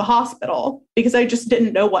to go to the hospital, because I just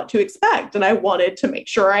didn't know what to expect. And I wanted to make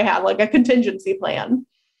sure I had like a contingency plan.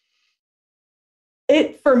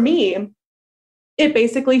 For me, it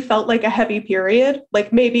basically felt like a heavy period,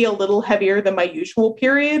 like maybe a little heavier than my usual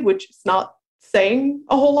period, which is not saying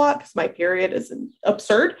a whole lot because my period is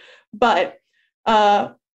absurd. But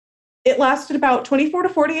it lasted about 24 to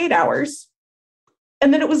 48 hours.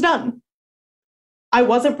 And then it was done. I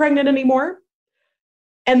wasn't pregnant anymore.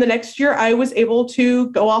 And the next year I was able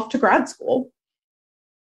to go off to grad school.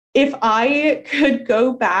 If I could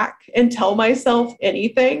go back and tell myself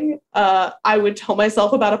anything, I would tell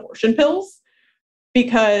myself about abortion pills,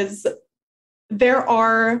 because there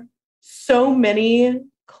are so many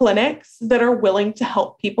clinics that are willing to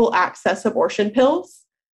help people access abortion pills.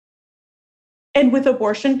 And with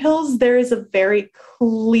abortion pills, there is a very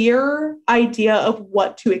clear idea of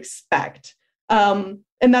what to expect.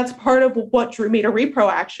 And that's part of what drew me to Repro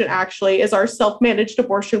Action, actually, is our self-managed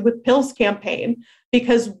abortion with pills campaign,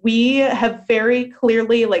 because we have very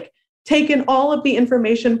clearly taken all of the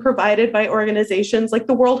information provided by organizations like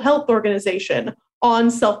the World Health Organization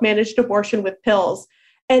on self-managed abortion with pills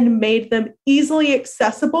and made them easily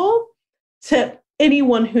accessible to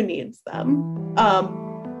anyone who needs them.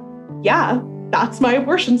 Yeah, that's my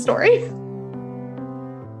abortion story.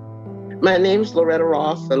 My name is Loretta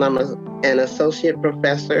Ross, and I'm an associate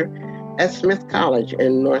professor at Smith College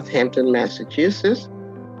in Northampton, Massachusetts.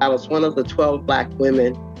 I was one of the 12 Black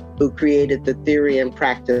women who created the theory and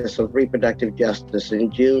practice of reproductive justice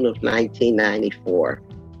in June of 1994.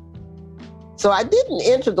 So I didn't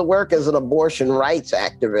enter the work as an abortion rights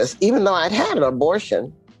activist, even though I'd had an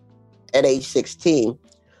abortion at age 16.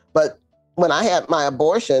 But when I had my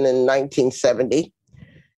abortion in 1970,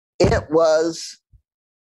 it was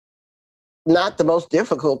not the most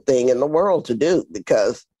difficult thing in the world to do,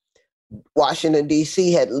 because Washington,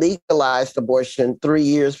 D.C. had legalized abortion 3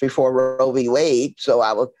 years before Roe v. Wade.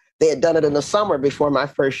 So they had done it in the summer before my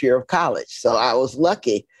first year of college. So I was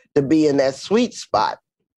lucky to be in that sweet spot.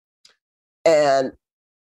 And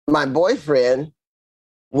my boyfriend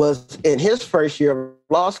was in his first year of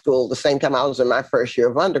law school, the same time I was in my first year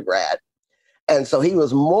of undergrad. And so he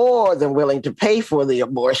was more than willing to pay for the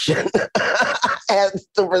abortion and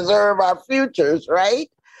to preserve our futures, right?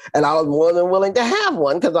 And I was more than willing to have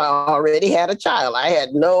one because I already had a child. I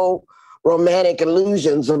had no romantic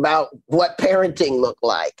illusions about what parenting looked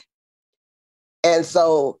like. And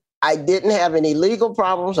so I didn't have any legal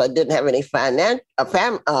problems. I didn't have any financial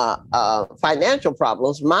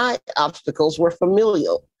problems. My obstacles were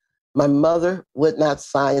familial. My mother would not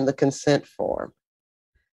sign the consent form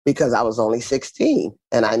because I was only 16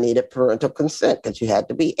 and I needed parental consent because you had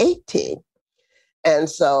to be 18. And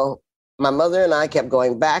so my mother and I kept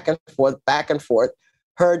going back and forth, back and forth.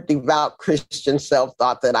 Her devout Christian self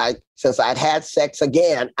thought that since I'd had sex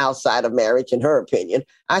again outside of marriage, in her opinion,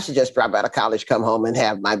 I should just drop out of college, come home and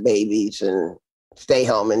have my babies and stay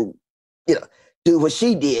home and, do what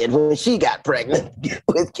she did when she got pregnant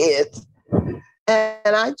with kids.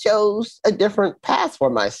 And I chose a different path for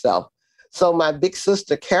myself. So my big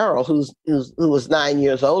sister, Carol, who was 9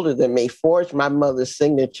 years older than me, forged my mother's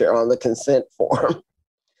signature on the consent form.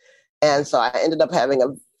 And so I ended up having a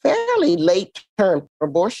fairly late-term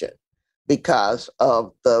abortion because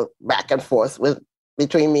of the back and forth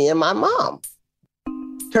between me and my mom.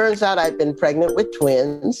 Turns out I'd been pregnant with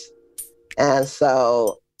twins. And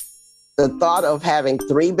so the thought of having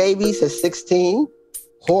 3 babies at 16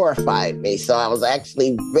 horrified me. So I was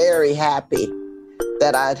actually very happy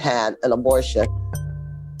that I'd had an abortion.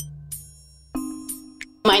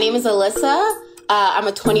 My name is Alyssa. I'm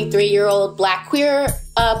a 23-year-old Black queer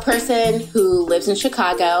person who lives in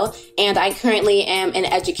Chicago, and I currently am an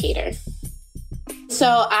educator.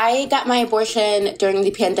 So I got my abortion during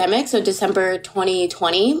the pandemic, so December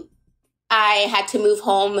 2020. I had to move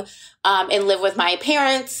home and live with my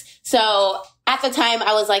parents. So at the time,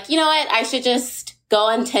 I was like, you know what? I should just go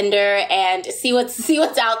on Tinder and see what's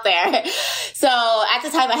out there. So at the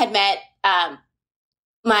time, I had met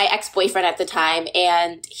my ex-boyfriend at the time,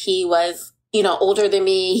 and he was older than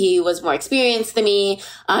me. He was more experienced than me.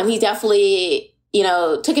 He definitely,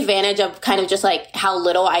 took advantage of kind of just like how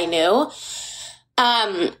little I knew.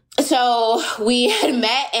 So we had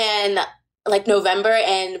met in like November,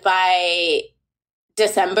 and by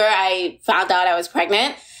December, I found out I was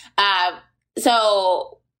pregnant.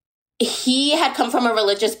 So he had come from a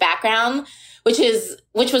religious background, which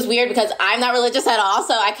was weird because I'm not religious at all.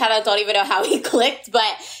 So I kind of don't even know how he clicked,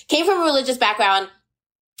 but came from a religious background.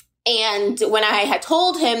 And when I had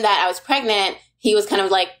told him that I was pregnant, he was kind of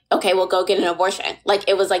like, okay, well, go get an abortion. Like,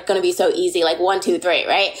 it was like going to be so easy, like 1, 2, 3,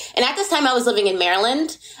 right? And at this time I was living in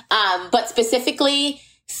Maryland, but specifically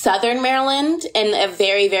Southern Maryland in a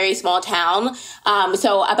very, very small town.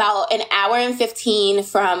 So about an hour and 15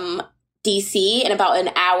 from DC and about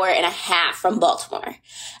an hour and a half from Baltimore.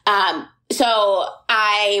 So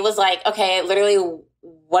I was like, okay, literally,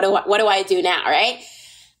 what do I do now? Right.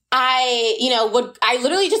 I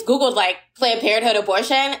literally just Googled like Planned Parenthood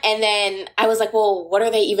abortion. And then I was like, well, what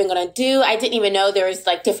are they even going to do? I didn't even know there was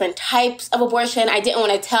like different types of abortion. I didn't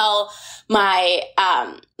want to tell my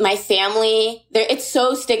family. It's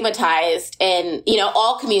so stigmatized in,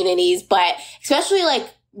 all communities, but especially like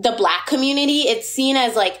the Black community, it's seen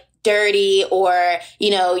as like dirty or,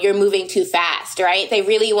 you're moving too fast, right? They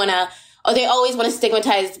really they always want to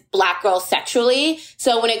stigmatize Black girls sexually.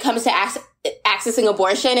 So when it comes to accessing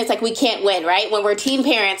abortion, it's like we can't win, right? When we're teen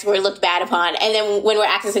parents, we're looked bad upon. And then when we're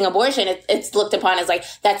accessing abortion, it's looked upon as like,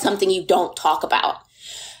 that's something you don't talk about.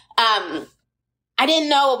 I didn't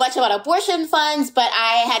know much about abortion funds, but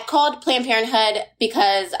I had called Planned Parenthood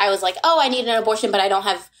because I was like, oh, I need an abortion, but I don't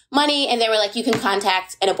have money. And they were like, you can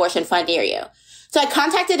contact an abortion fund near you. So I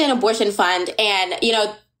contacted an abortion fund and,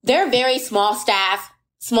 they're very small staff,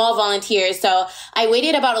 small volunteers. So I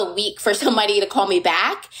waited about a week for somebody to call me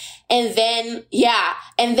back. And then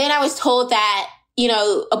I was told that,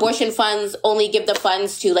 abortion funds only give the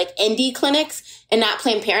funds to like ND clinics and not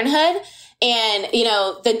Planned Parenthood. And,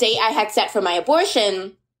 the date I had set for my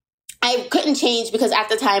abortion, I couldn't change because at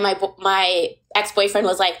the time my ex-boyfriend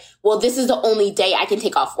was like, well, this is the only day I can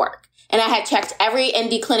take off work. And I had checked every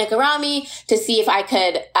ND clinic around me to see if I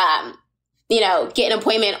could, get an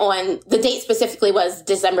appointment on the date specifically was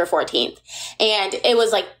December 14th. And it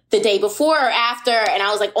was like the day before or after. And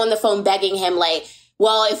I was like on the phone begging him like,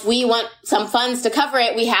 well, if we want some funds to cover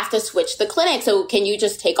it, we have to switch the clinic. So can you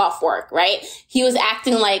just take off work? Right. He was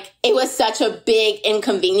acting like it was such a big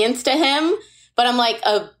inconvenience to him. But I'm like,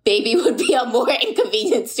 a baby would be a more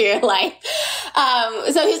inconvenience to your life.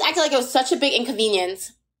 So he was acting like it was such a big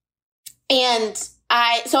inconvenience. And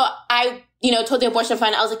I told the abortion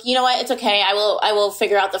fund, I was like, you know what? It's okay. I will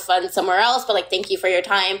figure out the funds somewhere else. But like, thank you for your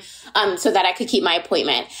time. So that I could keep my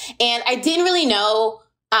appointment. And I didn't really know.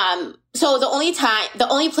 So the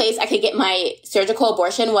only place I could get my surgical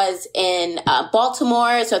abortion was in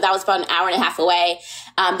Baltimore. So that was about an hour and a half away.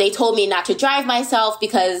 They told me not to drive myself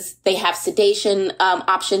because they have sedation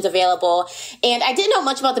options available. And I didn't know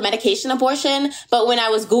much about the medication abortion, but when I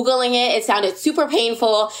was Googling it, it sounded super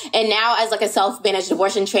painful. And now as like a self-managed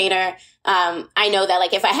abortion trainer, I know that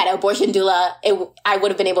like if I had an abortion doula, I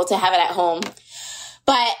would have been able to have it at home.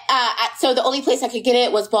 But so the only place I could get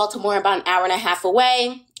it was Baltimore, about an hour and a half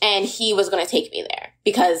away. And he was going to take me there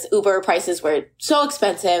because Uber prices were so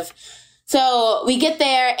expensive. So we get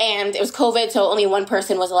there and it was COVID. So only one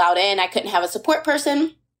person was allowed in. I couldn't have a support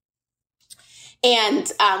person.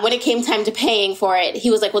 And when it came time to paying for it, he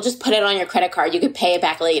was like, well, just put it on your credit card. You could pay it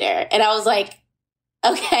back later. And I was like,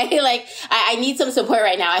 okay, like I need some support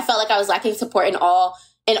right now. I felt like I was lacking support in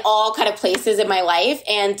all kind of places in my life.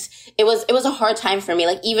 And it was a hard time for me.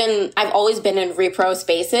 Like even I've always been in repro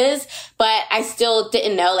spaces, but I still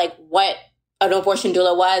didn't know like what an abortion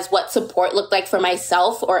doula was, what support looked like for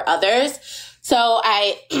myself or others. So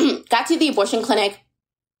I got to the abortion clinic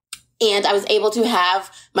and I was able to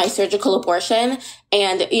have my surgical abortion.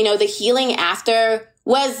 And, the healing after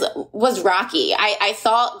was rocky. I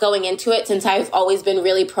thought going into it, since I've always been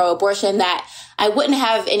really pro-abortion, that I wouldn't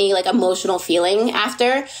have any like emotional feeling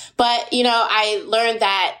after. But, I learned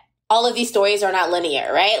that all of these stories are not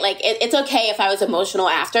linear, right? Like it's okay if I was emotional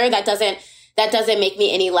after. That doesn't make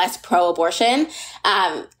me any less pro-abortion.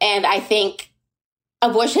 And I think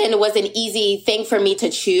abortion was an easy thing for me to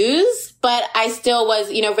choose, but I still was,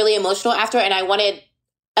 really emotional after, and I wanted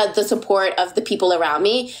the support of the people around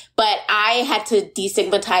me. But I had to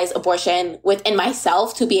destigmatize abortion within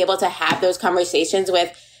myself to be able to have those conversations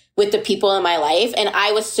with the people in my life. And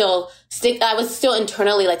I was still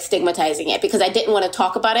internally like stigmatizing it because I didn't want to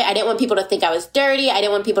talk about it. I didn't want people to think I was dirty. I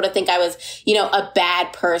didn't want people to think I was, a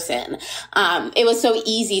bad person. It was so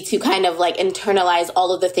easy to kind of like internalize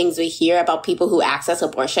all of the things we hear about people who access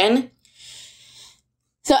abortion.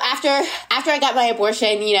 So after I got my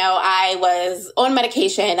abortion, I was on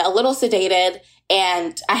medication, a little sedated,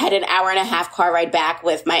 and I had an hour and a half car ride back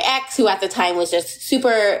with my ex, who at the time was just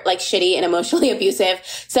super like shitty and emotionally abusive.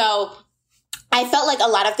 So I felt like a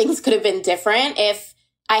lot of things could have been different if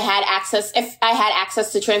if I had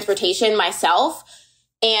access to transportation myself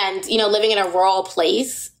and, living in a rural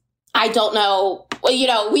place, I don't know.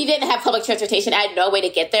 Well, we didn't have public transportation. I had no way to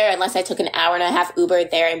get there unless I took an hour and a half Uber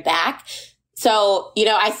there and back. So,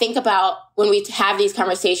 I think about when we have these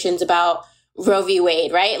conversations about Roe v.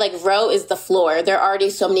 Wade, right? Like Roe is the floor. There are already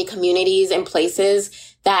so many communities and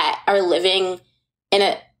places that are living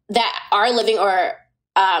or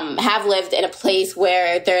have lived in a place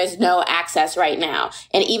where there is no access right now.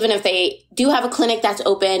 And even if they do have a clinic that's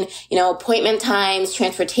open, appointment times,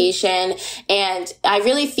 transportation. And I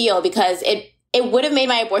really feel because it would have made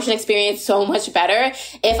my abortion experience so much better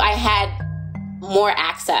if I had more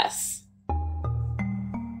access.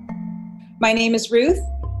 My name is Ruth.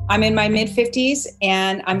 I'm in my mid-50s,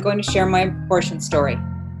 and I'm going to share my abortion story.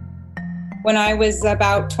 When I was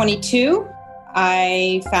about 22,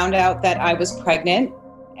 I found out that I was pregnant,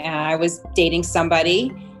 and I was dating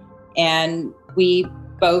somebody, and we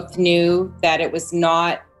both knew that it was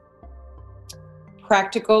not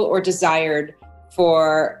practical or desired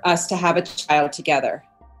for us to have a child together.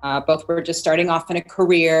 Both were just starting off in a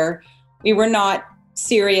career. We were not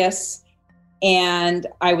serious, and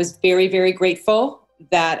I was very, very grateful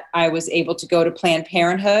that I was able to go to Planned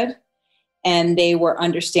Parenthood, and they were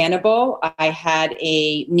understandable. I had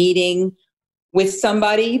a meeting with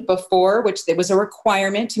somebody before, which there was a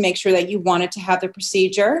requirement to make sure that you wanted to have the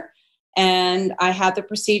procedure. And I had the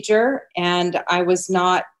procedure, and I was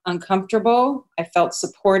not uncomfortable. I felt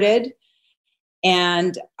supported,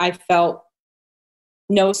 and I felt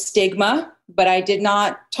no stigma, but I did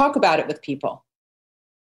not talk about it with people.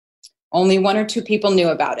 Only 1 or 2 people knew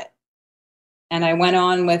about it. And I went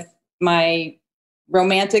on with my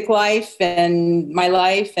romantic life and my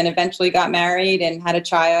life, and eventually got married and had a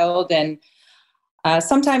child. And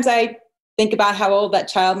sometimes I think about how old that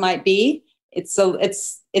child might be. It's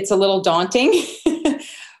a little daunting,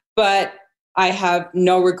 but I have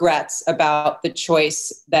no regrets about the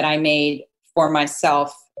choice that I made for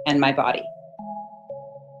myself and my body.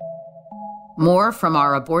 More from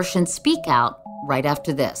our Abortion Speak Out right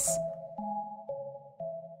after this.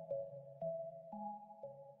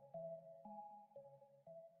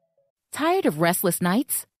 Tired of restless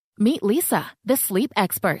nights? Meet Leesa, the sleep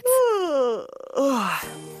experts.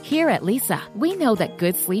 Here at Leesa, we know that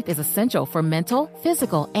good sleep is essential for mental,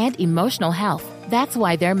 physical, and emotional health. That's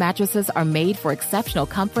why their mattresses are made for exceptional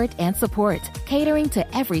comfort and support, catering to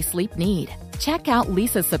every sleep need. Check out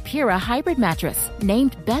Leesa's Sapira Hybrid Mattress,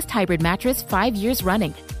 named Best Hybrid Mattress 5 years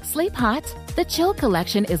running. Sleep hot? The Chill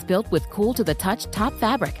Collection is built with cool-to-the-touch top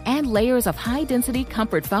fabric and layers of high-density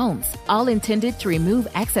comfort foams, all intended to remove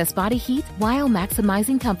excess body heat while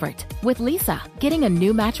maximizing comfort. With Leesa, getting a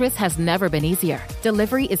new mattress has never been easier.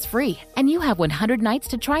 Delivery is free, and you have 100 nights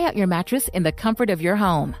to try out your mattress in the comfort of your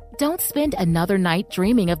home. Don't spend another night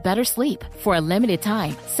dreaming of better sleep. For a limited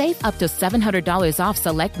time, save up to $700 off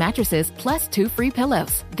select mattresses plus 2 free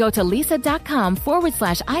pillows. Go to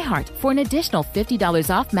leesa.com/iHeart for an additional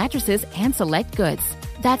 $50 off mattresses and select goods.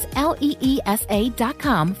 That's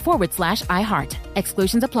LEESA.com/iHeart.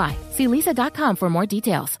 Exclusions apply. See leesa.com for more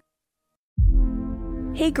details.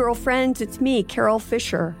 Hey girlfriends, it's me, Carol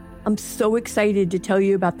Fisher. I'm so excited to tell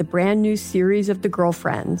you about the brand new series of The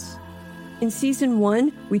Girlfriends. In season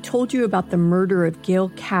 1, we told you about the murder of Gail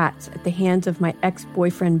Katz at the hands of my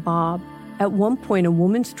ex-boyfriend Bob. At one point, a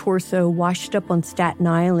woman's torso washed up on Staten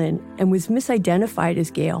Island and was misidentified as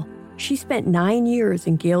Gail. She spent 9 years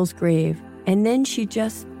in Gail's grave, and then she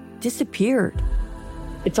just disappeared.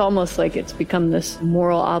 It's almost like it's become this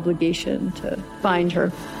moral obligation to find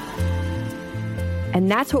her. And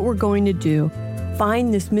that's what we're going to do.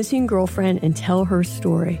 Find this missing girlfriend and tell her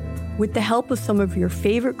story. With the help of some of your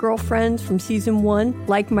favorite girlfriends from season 1,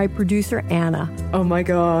 like my producer, Anna. Oh my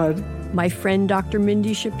God. My friend, Dr.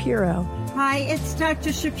 Mindy Shapiro. Hi, it's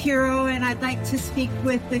Dr. Shapiro, and I'd like to speak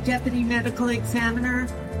with the Deputy Medical Examiner.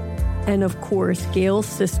 And of course, Gail's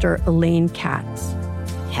sister, Elaine Katz.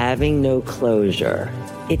 Having no closure,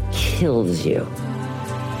 it kills you.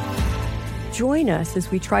 Join us as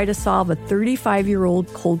we try to solve a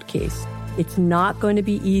 35-year-old cold case. It's not going to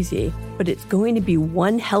be easy, but it's going to be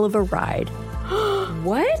one hell of a ride.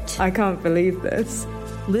 What? I can't believe this.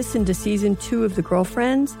 Listen to season 2 of The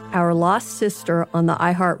Girlfriends, Our Lost Sister on the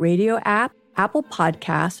iHeartRadio app, Apple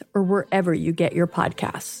Podcasts, or wherever you get your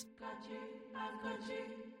podcasts.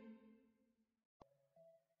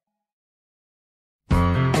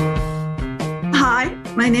 Hi,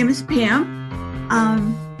 my name is Pam.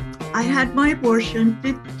 I had my abortion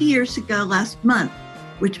 50 years ago last month,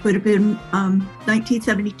 which would have been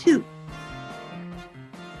 1972.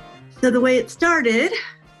 So the way it started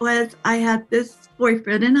was I had this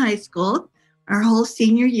boyfriend in high school. Our whole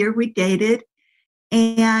senior year, we dated.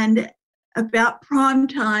 And about prom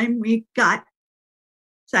time, we got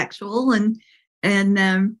sexual,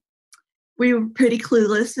 and we were pretty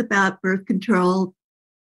clueless about birth control,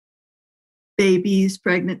 babies,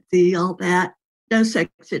 pregnancy, all that. No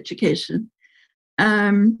sex education.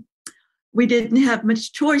 We didn't have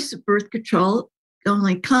much choice of birth control,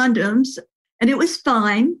 only condoms, and it was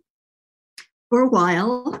fine for a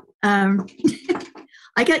while.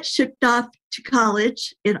 I got shipped off to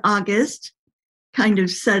college in August, kind of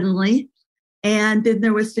suddenly, and then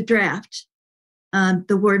there was the draft.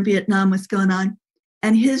 The war in Vietnam was going on,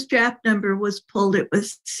 and his draft number was pulled. It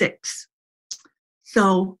was 6.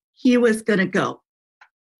 So he was going to go.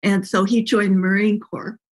 And so he joined the Marine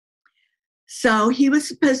Corps. So he was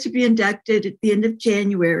supposed to be inducted at the end of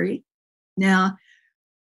January. Now,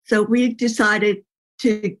 so we decided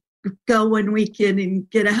to go one weekend and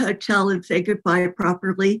get a hotel and say goodbye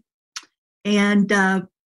properly. And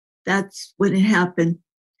that's when it happened.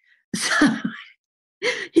 So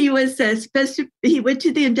he was he went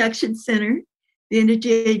to the induction center the end of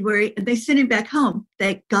January, and they sent him back home.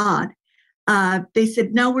 Thank God. They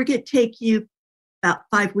said, no, we're going to take you about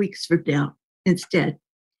 5 weeks from now instead.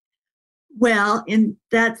 Well, and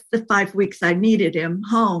that's the 5 weeks I needed him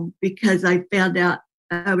home, because I found out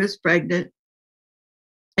I was pregnant.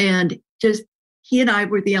 And just he and I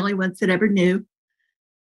were the only ones that ever knew.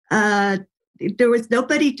 There was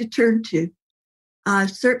nobody to turn to.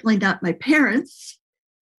 Certainly not my parents.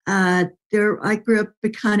 I grew up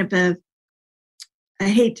in kind of I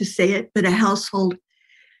hate to say it, but a household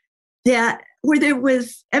where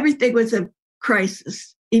everything was a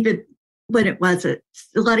crisis, even when it wasn't.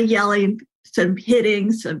 A lot of yelling, some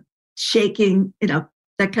hitting, some shaking,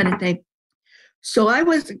 that kind of thing. So I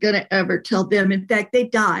wasn't going to ever tell them. In fact, they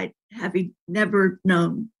died having never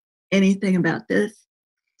known anything about this.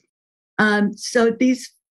 So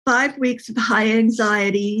these 5 weeks of high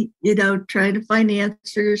anxiety, trying to find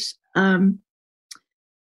answers.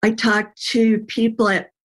 I talked to people at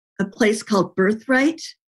a place called Birthright,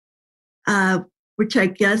 which I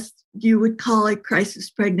guess you would call a crisis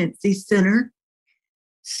pregnancy center.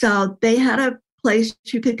 So they had a place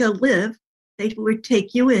you could go live. They would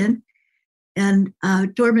take you in, and a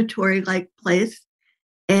dormitory-like place,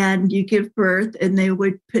 and you give birth, and they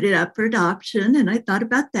would put it up for adoption. And I thought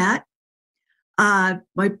about that.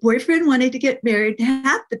 My boyfriend wanted to get married and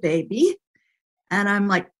have the baby. And I'm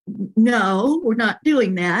like, no, we're not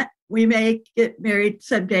doing that. We may get married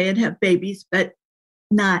someday and have babies, but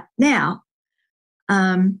not now.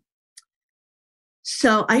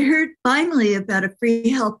 So I heard finally about a free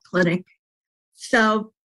health clinic.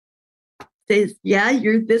 So they said, yeah,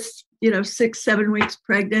 you're this, 6-7 weeks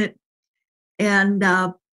pregnant. And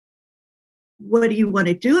what do you want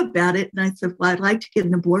to do about it? And I said, well, I'd like to get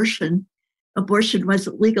an abortion. Abortion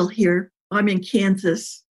wasn't legal here. I'm in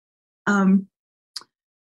Kansas.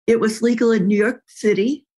 It was legal in New York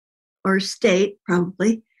City, or state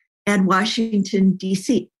probably, and Washington,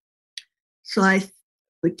 D.C. So I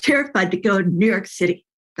was terrified to go to New York City.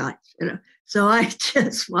 God, So I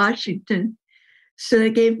chose Washington. So they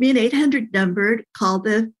gave me an 800 number to call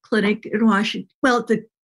the clinic in Washington. Well,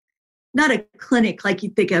 not a clinic like you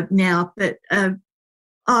think of now, but an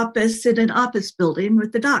office in an office building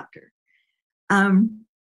with the doctor.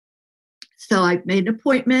 So I made an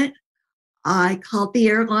appointment. I called the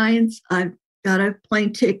airlines. I got a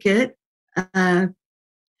plane ticket. The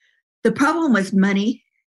problem was money.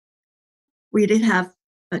 We didn't have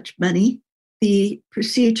much money. The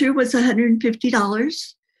procedure was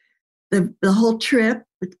 $150. The whole trip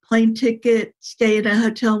with the plane ticket, stay in a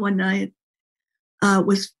hotel one night,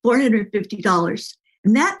 was $450.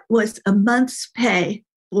 And that was a month's pay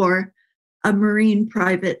for a Marine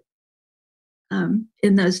private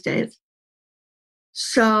in those days.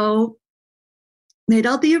 So made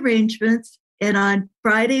all the arrangements. And on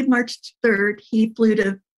Friday, March 3rd, he flew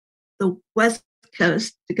to the West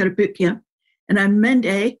Coast to go to boot camp. And on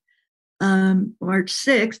Monday, March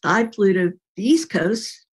 6th, I flew to the East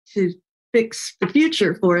Coast to fix the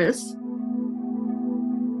future for us.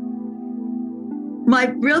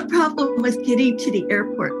 My real problem was getting to the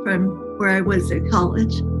airport from where I was at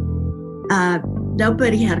college.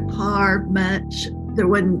 Nobody had a car much. There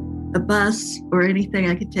wasn't a bus or anything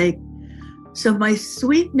I could take. So my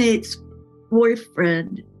suite mate's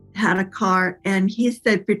boyfriend had a car, and he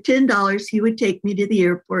said for $10 he would take me to the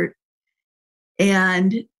airport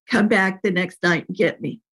and come back the next night and get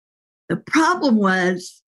me. The problem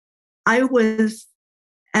was I was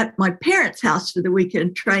at my parents' house for the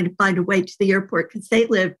weekend trying to find a way to the airport because they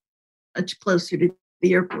lived much closer to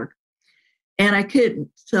the airport. And I couldn't.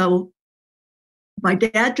 So my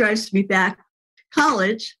dad drives me back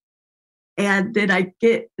college. And then I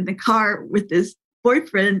get in the car with this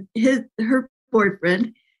boyfriend, her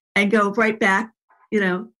boyfriend, and go right back,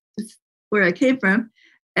 where I came from.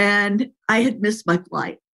 And I had missed my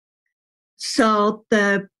flight. So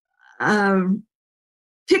the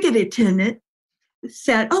ticket attendant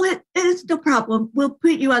said, "Oh, it's no problem. We'll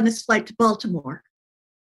put you on this flight to Baltimore."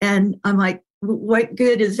 And I'm like, "What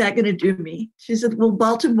good is that going to do me?" She said, "Well,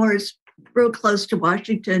 Baltimore is real close to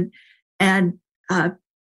Washington." And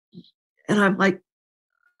I'm like,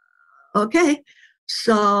 "Okay."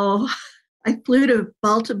 So I flew to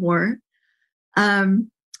Baltimore.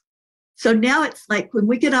 So now it's like when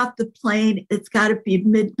we get off the plane, it's got to be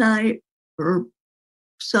midnight or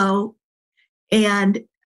so. And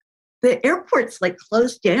the airport's like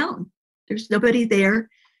closed down. There's nobody there.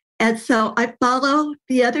 And so I follow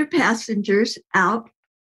the other passengers out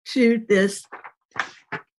to this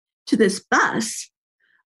bus.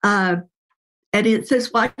 And it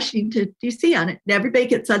says Washington, D.C. on it. And everybody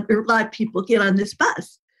gets on, a lot of people get on this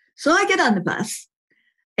bus. So I get on the bus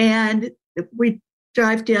and we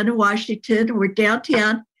drive down to Washington, and we're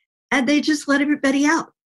downtown, and they just let everybody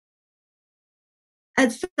out.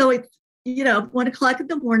 And so it's, 1:00 in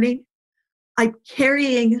the morning. I'm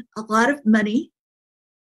carrying a lot of money,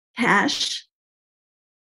 cash,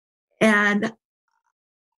 and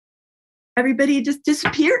everybody just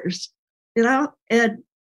disappears, and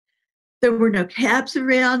there were no cabs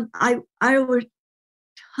around. I was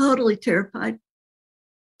totally terrified.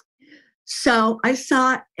 So I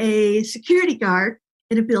saw a security guard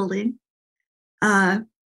in a building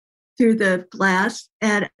through the glass,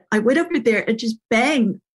 and I went over there and just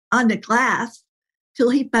banged on the glass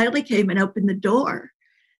till he finally came and opened the door.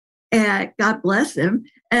 And God bless him.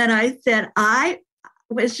 And I said, "I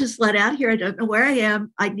was just let out here. I don't know where I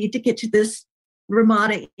am. I need to get to this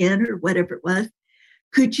Ramada Inn or whatever it was.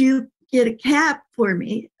 Could you get a cab for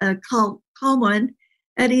me? Call one."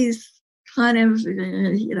 And he's kind of,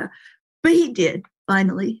 but he did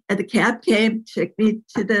finally. And the cab came, took me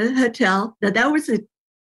to the hotel. Now that was a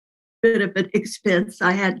bit of an expense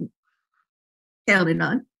I hadn't counted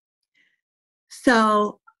on.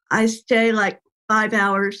 So I stay like 5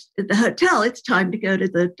 hours at the hotel. It's time to go to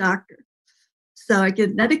the doctor. So I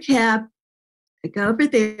get another cab. I go over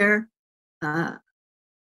there. I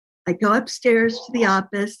go upstairs to the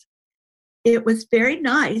office. It was very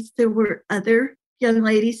nice. There were other young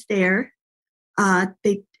ladies there.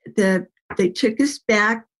 They took us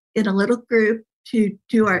back in a little group to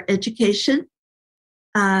do our education.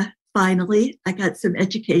 Finally, I got some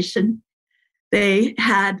education. They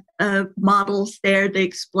had models there. They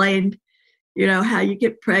explained, how you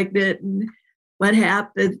get pregnant and what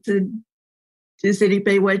happens, and does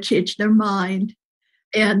anybody want to change their mind?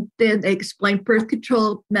 And then they explained birth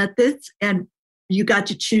control methods, and you got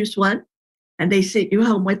to choose one, and they sent you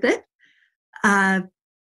home with it.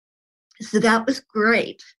 So that was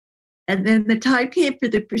great. And then the time came for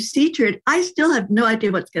the procedure, and I still have no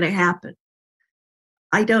idea what's going to happen.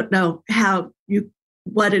 I don't know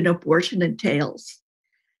what an abortion entails.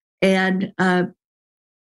 And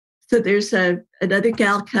so there's another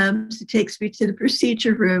gal comes who takes me to the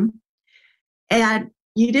procedure room, and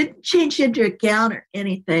you didn't change into a gown or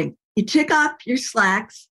anything. You took off your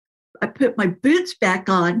slacks. I put my boots back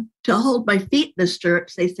on to hold my feet in the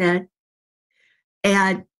stirrups, they said.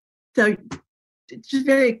 And so it's just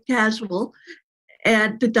very casual.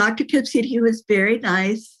 And the doctor comes in. He was very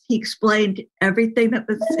nice. He explained everything that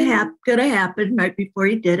was going to happen right before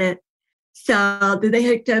he did it. So then they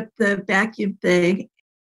hooked up the vacuum thing.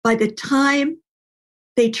 By the time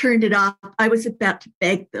they turned it off, I was about to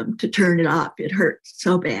beg them to turn it off. It hurt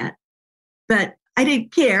so bad. But I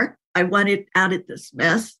didn't care. I wanted out of this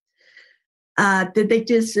mess. Then they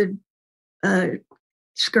did some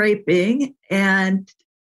scraping, and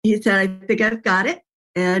he said, "I think I've got it."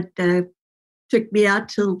 And took me out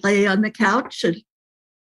to lay on the couch, and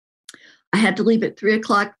I had to leave at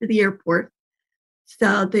 3:00 for the airport.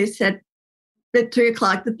 So they said at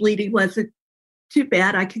 3:00 the bleeding wasn't too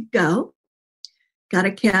bad. I could go. Got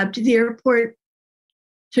a cab to the airport,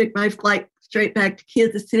 took my flight straight back to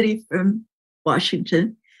Kansas City from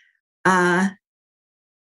Washington.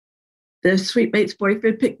 The sweet mate's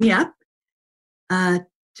boyfriend picked me up,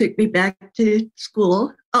 took me back to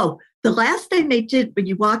school. Oh, the last thing they did when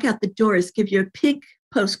you walk out the door is give you a pink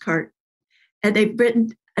postcard. And they've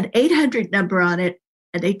written an 800 number on it,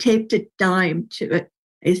 and they taped a dime to it.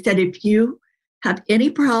 They said, "If you have any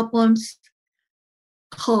problems,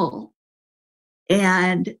 call."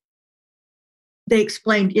 And they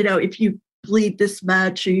explained, if you bleed this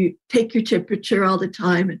much, or you take your temperature all the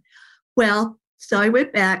time. And, well, so I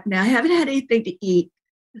went back. Now, I haven't had anything to eat.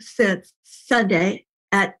 since Sunday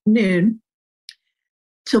at noon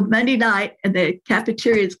till Monday night, and the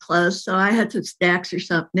cafeteria is closed. So I had some snacks or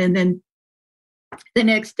something. And then the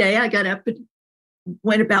next day I got up and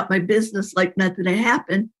went about my business like nothing had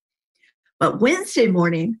happened. But Wednesday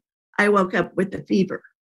morning, I woke up with a fever.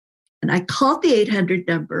 And I called the 800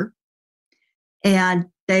 number, and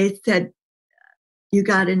they said, you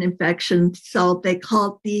got an infection. So they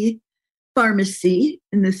called the pharmacy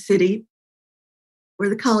in the city where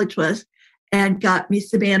the college was and got me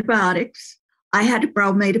some antibiotics. I had to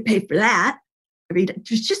borrow money to pay for that. I mean,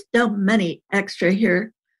 there's just no money extra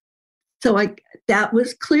here. So that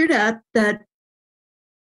was cleared up. That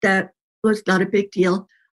was not a big deal.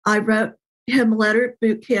 I wrote him a letter at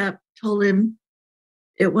boot camp, told him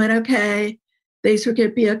it went okay. Things were going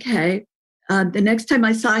to be okay. The next time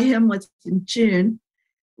I saw him was in June,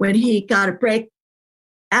 when he got a break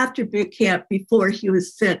after boot camp before he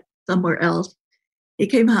was sent somewhere else. He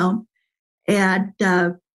came home, and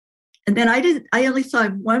then I only saw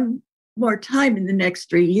him one more time in the next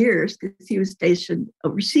 3 years because he was stationed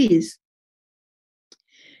overseas.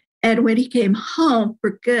 And when he came home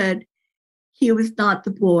for good, he was not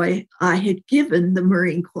the boy I had given the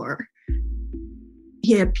Marine Corps.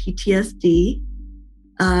 He had PTSD.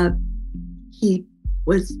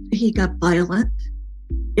 He got violent.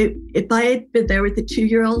 If I had been there with a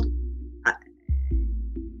 2-year-old,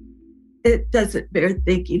 it doesn't bear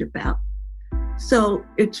thinking about. So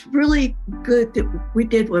it's really good that we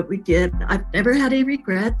did what we did. I've never had any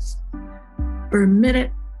regrets for a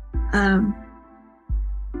minute.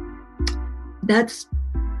 That's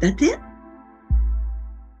it.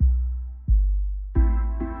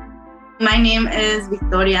 My name is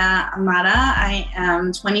Victoria Amara. I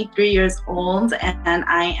am 23 years old, and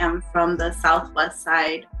I am from the southwest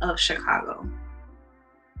side of Chicago.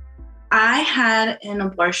 I had an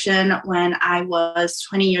abortion when I was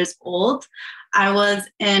 20 years old. I was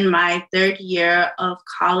in my 3rd year of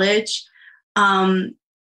college.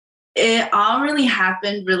 It all really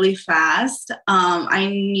happened really fast. I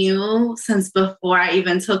knew since before I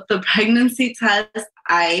even took the pregnancy test,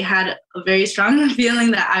 I had a very strong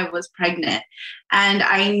feeling that I was pregnant. And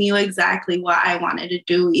I knew exactly what I wanted to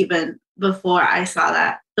do even before I saw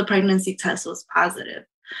that the pregnancy test was positive.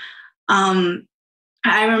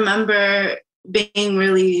 I remember being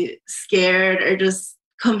really scared or just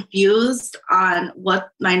confused on what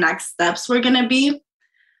my next steps were going to be.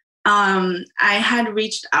 I had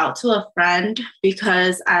reached out to a friend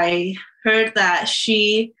because I heard that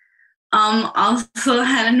she also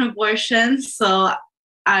had an abortion. So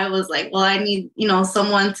I was like, well, I need,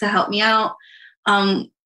 someone to help me out. And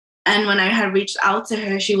when I had reached out to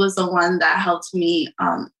her, she was the one that helped me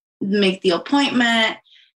make the appointment.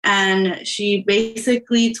 And she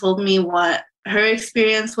basically told me what her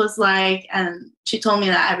experience was like. And she told me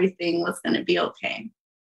that everything was going to be okay.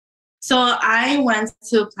 So I went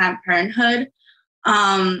to Planned Parenthood.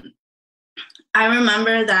 I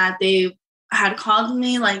remember that they had called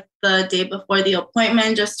me like the day before the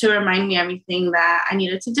appointment just to remind me everything that I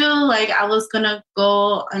needed to do. Like I was going to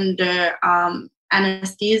go under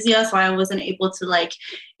anesthesia, so I wasn't able to like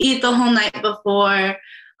eat the whole night before.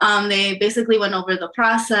 They basically went over the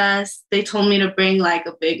process. They told me to bring like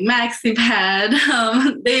a big maxi pad.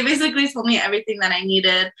 They basically told me everything that I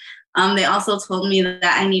needed. They also told me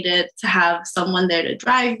that I needed to have someone there to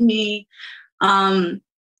drive me. And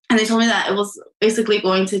they told me that it was basically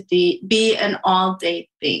going to be an all-day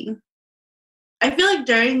thing. I feel like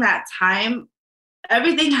during that time,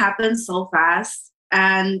 everything happened so fast,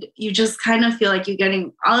 and you just kind of feel like you're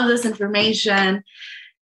getting all of this information.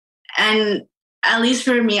 And at least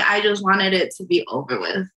for me, I just wanted it to be over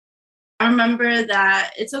with. I remember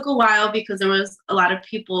that it took a while because there was a lot of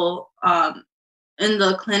people in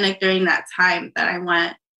the clinic during that time that I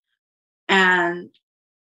went. And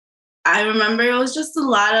I remember it was just a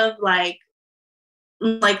lot of like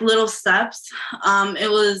little steps. It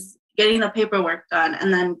was getting the paperwork done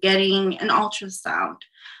and then getting an ultrasound.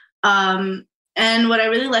 And what I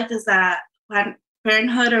really liked is that Planned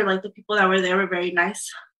Parenthood, or like the people that were there, were very nice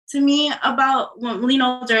to me about,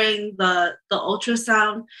 during the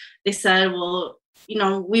ultrasound. They said, well,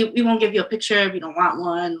 we won't give you a picture if you don't want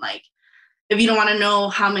one. Like, if you don't want to know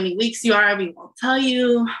how many weeks you are, we won't tell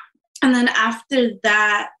you. And then after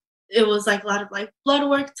that, it was like a lot of like blood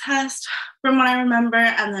work tests from what I remember.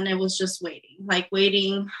 And then it was just waiting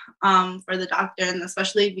for the doctor. And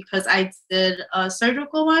especially because I did a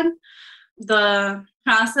surgical one, the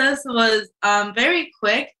process was very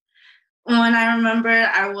quick. When I remember,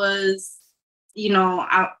 I was,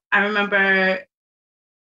 I remember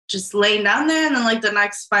just laying down there, and then like the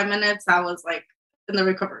next 5 minutes, I was like in the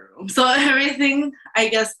recovery room. So everything, I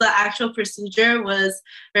guess the actual procedure was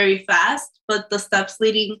very fast, but the steps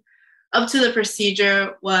leading up to the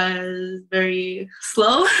procedure was very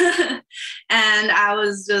slow. And I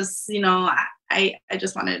was just, I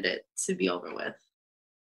just wanted it to be over with.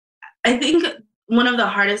 I think one of the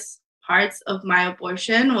hardest parts of my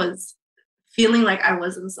abortion was feeling like I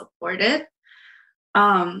wasn't supported.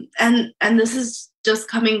 And this is just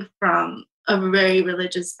coming from a very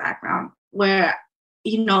religious background where,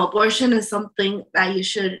 abortion is something that you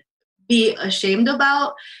should be ashamed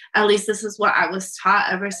about. At least this is what I was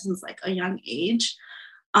taught ever since like a young age.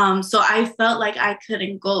 So I felt like I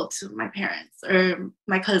couldn't go to my parents or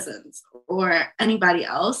my cousins or anybody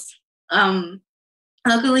else.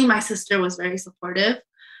 Luckily, my sister was very supportive.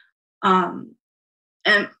 But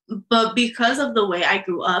because of the way I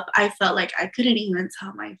grew up, I felt like I couldn't even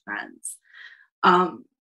tell my friends. And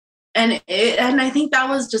I think that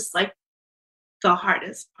was just like the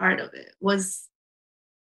hardest part of it, was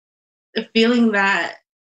feeling that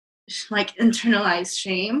like internalized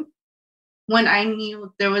shame when I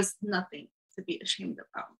knew there was nothing to be ashamed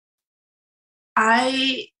about.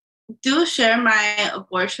 I do share my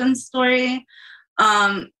abortion story.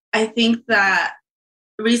 I think that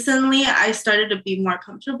recently I started to be more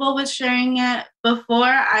comfortable with sharing it. Before,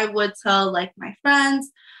 I would tell like my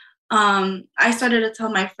friends. I started to tell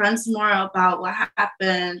my friends more about what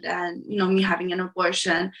happened and, me having an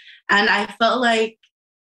abortion. And I felt like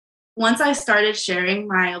once I started sharing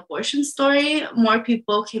my abortion story, more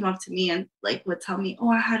people came up to me and like would tell me, oh,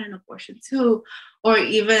 I had an abortion too. Or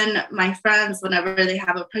even my friends, whenever they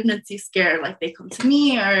have a pregnancy scare, like they come to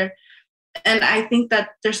me. And I think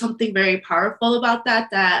that there's something very powerful about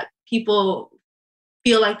that people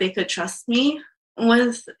feel like they could trust me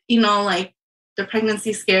with, like the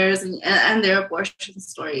pregnancy scares and their abortion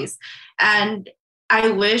stories. And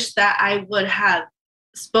I wish that I would have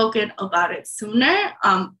spoken about it sooner,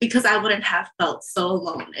 because I wouldn't have felt so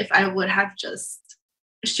alone if I would have just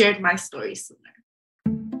shared my story sooner.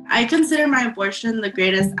 I consider my abortion the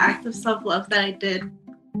greatest act of self-love that I did.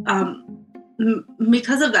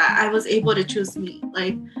 Because of that, I was able to choose me.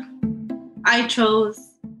 Like, I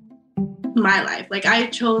chose my life. Like, I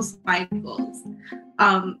chose my goals.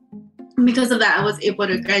 Because of that, I was able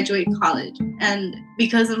to graduate college. And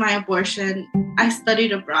because of my abortion, I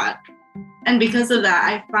studied abroad. And because of that,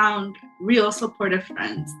 I found real supportive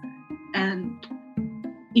friends. And,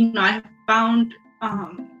 I found,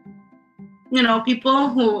 people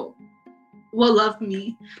who will love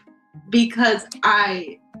me because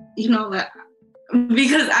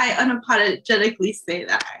because I unapologetically say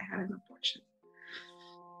that I had an abortion.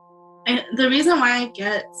 And the reason why I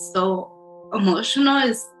get so emotional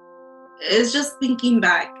is just thinking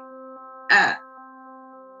back at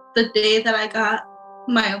the day that I got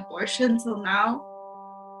my abortion till now,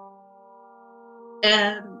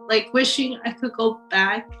 and like wishing I could go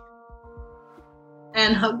back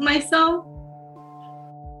and hug myself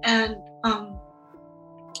and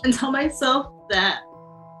tell myself that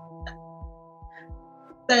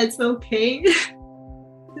it's okay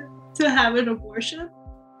to have an abortion.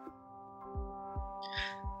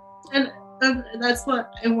 And that's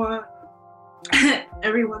what I want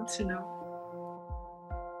everyone to know.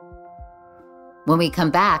 When we come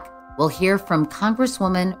back, we'll hear from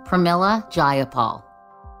Congresswoman Pramila Jayapal.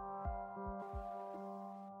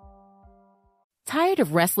 Tired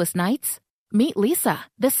of restless nights? Meet Leesa,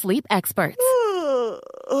 the sleep experts.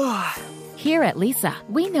 Here at Leesa,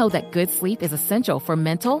 we know that good sleep is essential for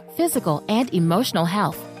mental, physical, and emotional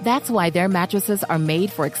health. That's why their mattresses are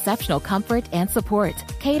made for exceptional comfort and support,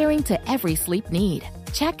 catering to every sleep need.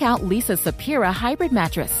 Check out Leesa's Sapira Hybrid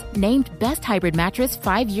Mattress, named Best Hybrid Mattress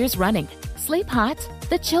 5 years running. Sleep hot?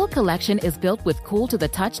 The Chill Collection is built with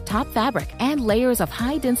cool-to-the-touch top fabric and layers of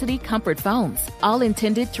high-density comfort foams, all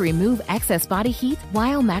intended to remove excess body heat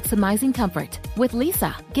while maximizing comfort. With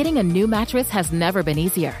Leesa, getting a new mattress has never been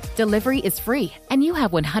easier. Delivery is free, and you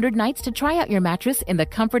have 100 nights to try out your mattress in the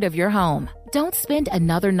comfort of your home. Don't spend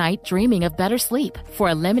another night dreaming of better sleep. For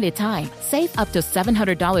a limited time, save up to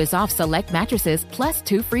 $700 off select mattresses plus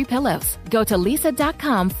 2 free pillows. Go to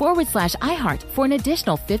leesa.com/iHeart for an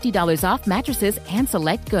additional $50 off mattresses and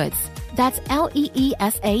select goods. That's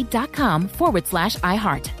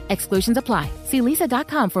LEESA.com/iHeart. Exclusions apply. See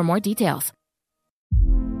leesa.com for more details.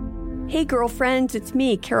 Hey, girlfriends, it's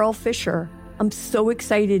me, Carol Fisher. I'm so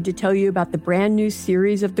excited to tell you about the brand new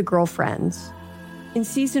series of The Girlfriends. In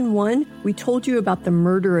season 1, we told you about the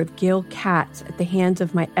murder of Gail Katz at the hands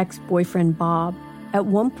of my ex-boyfriend, Bob. At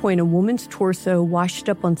one point, a woman's torso washed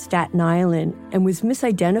up on Staten Island and was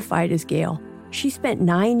misidentified as Gail. She spent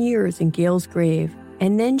 9 years in Gail's grave,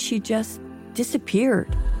 and then she just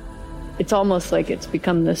disappeared. It's almost like it's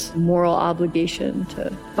become this moral obligation to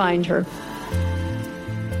find her.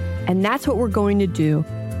 And that's what we're going to do.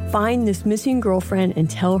 Find this missing girlfriend and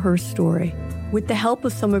tell her story. With the help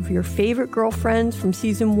of some of your favorite girlfriends from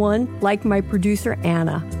season 1, like my producer,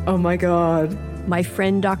 Anna. Oh my God. My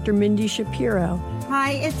friend, Dr. Mindy Shapiro.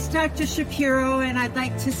 Hi, it's Dr. Shapiro, and I'd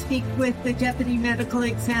like to speak with the Deputy Medical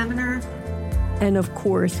Examiner. And of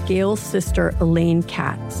course, Gail's sister, Elaine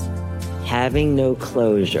Katz. Having no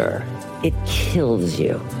closure, it kills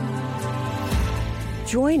you.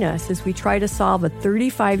 Join us as we try to solve a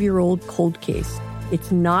 35-year-old cold case.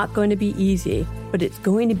 It's not going to be easy, but it's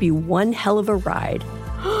going to be one hell of a ride.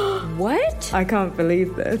 What? I can't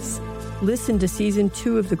believe this. Listen to season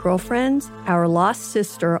 2 of The Girlfriends, Our Lost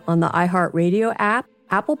Sister on the iHeartRadio app,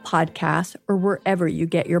 Apple Podcasts, or wherever you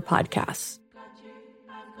get your podcasts.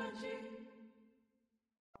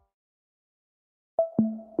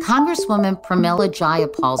 Congresswoman Pramila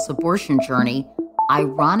Jayapal's abortion journey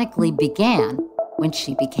ironically began when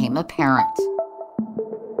she became a parent.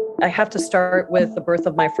 I have to start with the birth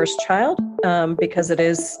of my first child because it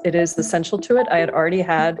is essential to it. I had already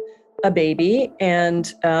had a baby,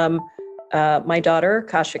 and my daughter,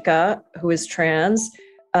 Kashika, who is trans,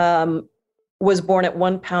 was born at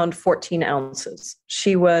 1 pound, 14 ounces.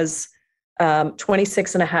 She was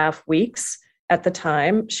 26 and a half weeks at the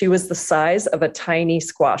time. She was the size of a tiny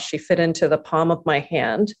squash. She fit into the palm of my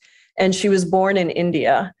hand, and she was born in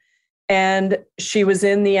India. And she was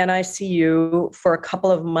in the NICU for a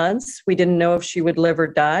couple of months. We didn't know if she would live or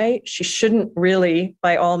die. She shouldn't really,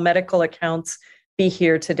 by all medical accounts, be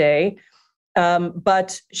here today.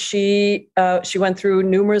 But she went through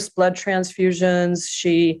numerous blood transfusions.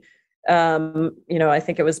 She, I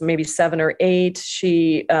think it was maybe 7 or 8.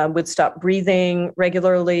 She would stop breathing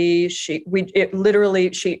regularly.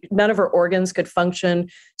 None of her organs could function.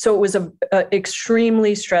 So it was a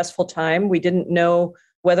extremely stressful time. We didn't know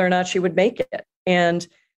whether or not she would make it. And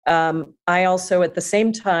I also, at the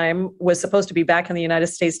same time, was supposed to be back in the United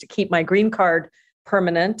States to keep my green card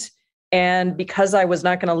permanent. And because I was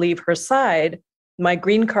not going to leave her side, my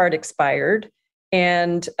green card expired.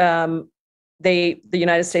 And the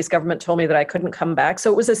United States government told me that I couldn't come back.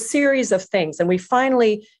 So it was a series of things. And we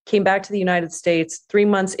finally came back to the United States 3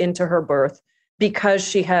 months into her birth because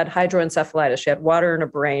she had hydroencephalitis. She had water in her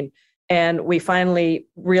brain. And we finally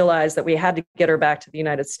realized that we had to get her back to the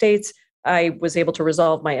United States. I was able to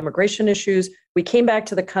resolve my immigration issues. We came back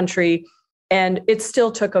to the country, and it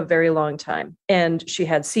still took a very long time. And she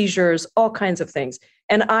had seizures, all kinds of things.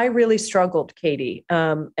 And I really struggled, Katie.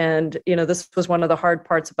 This was one of the hard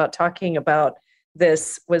parts about talking about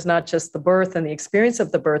this, was not just the birth and the experience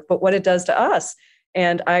of the birth, but what it does to us.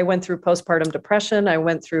 And I went through postpartum depression. I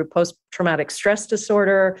went through post-traumatic stress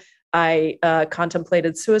disorder. I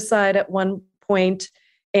contemplated suicide at one point,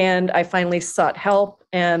 and I finally sought help.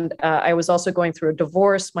 And I was also going through a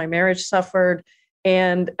divorce. My marriage suffered.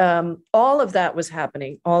 And all of that was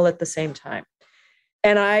happening all at the same time.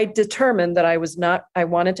 And I determined that I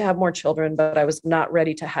wanted to have more children, but I was not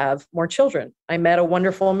ready to have more children. I met a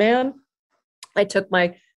wonderful man. I took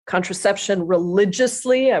my contraception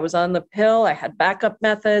religiously. I was on the pill. I had backup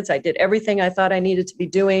methods. I did everything I thought I needed to be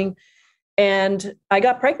doing. And I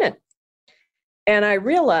got pregnant. And I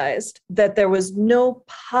realized that there was no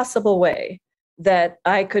possible way that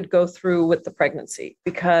I could go through with the pregnancy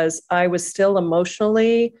because I was still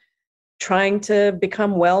emotionally trying to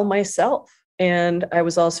become well myself. And I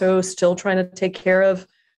was also still trying to take care of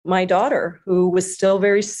my daughter, who was still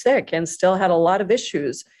very sick and still had a lot of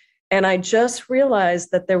issues. And I just realized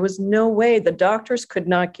that there was no way. The doctors could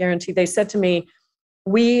not guarantee. They said to me,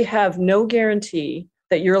 "We have no guarantee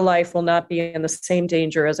that your life will not be in the same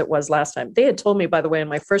danger as it was last time." They had told me, by the way, in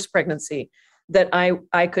my first pregnancy, that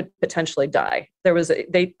I could potentially die.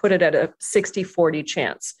 They put it at a 60-40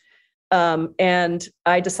 chance. And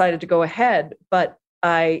I decided to go ahead, but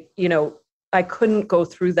I couldn't go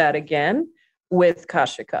through that again with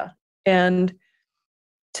Kashika. And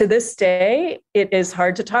to this day, it is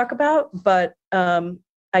hard to talk about, but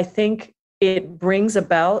I think it brings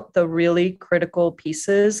about the really critical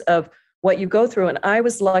pieces of what you go through. And I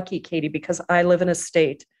was lucky, Katie, because I live in a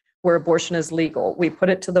state where abortion is legal. We put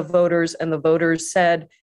it to the voters, and the voters said,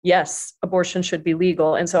 yes, abortion should be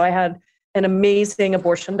legal. And so I had an amazing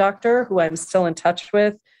abortion doctor who I'm still in touch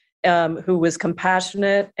with, who was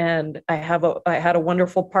compassionate. And I had a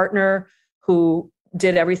wonderful partner who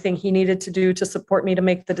did everything he needed to do to support me to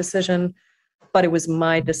make the decision. But it was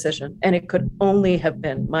my decision, and it could only have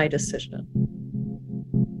been my decision.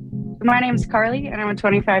 My name is Carly, and I'm a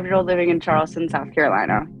 25-year-old living in Charleston, South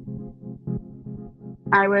Carolina.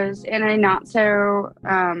 I was in a not so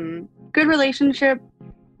good relationship,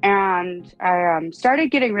 and I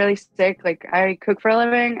started getting really sick. Like, I cook for a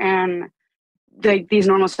living, and like these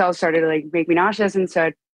normal cells started to like make me nauseous, and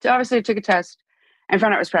so obviously I took a test and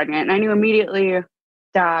found out I was pregnant. And I knew immediately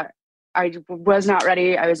that I was not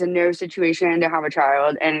ready. I was in no situation to have a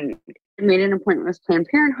child, and made an appointment with Planned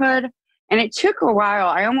Parenthood. And it took a while.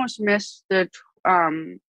 I almost missed the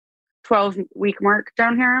 12-week mark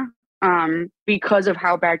down here because of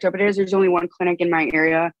how backed up it is. There's only one clinic in my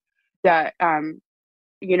area that,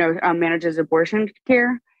 manages abortion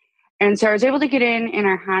care. And so I was able to get in, and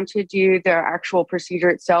I had to do the actual procedure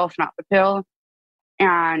itself, not the pill.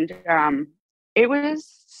 And it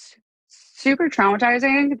was super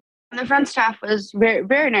traumatizing. The front staff was very,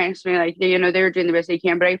 very nice to me. Like, they were doing the best they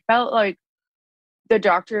can, but I felt like the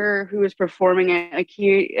doctor who was performing it, like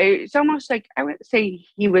it's almost like, I wouldn't say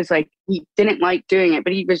he was like, he didn't like doing it,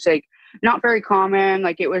 but he was like not very common.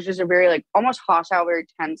 Like, it was just a very like almost hostile, very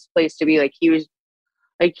tense place to be. Like, he was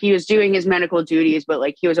doing his medical duties, but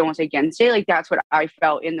like he was almost against it. Like, that's what I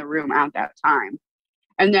felt in the room at that time.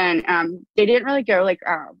 And then they didn't really go like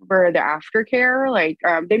for the aftercare. Like,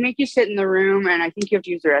 they make you sit in the room, and I think you have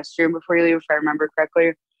to use the restroom before you leave, if I remember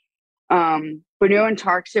correctly. But no one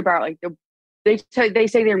talks about like they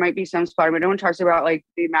say there might be some spotting, but no one talks about like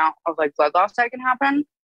the amount of like blood loss that can happen,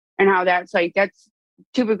 and how that's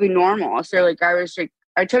typically normal. So like I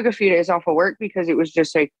took a few days off of work because it was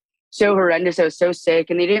just like so horrendous. I was so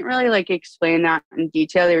sick, and they didn't really like explain that in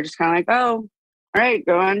detail. They were just kind of like, oh, all right,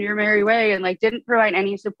 go on your merry way, and like didn't provide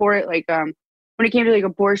any support like when it came to like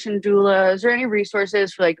abortion doulas or any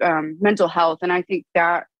resources for like mental health. And I think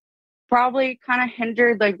that probably kind of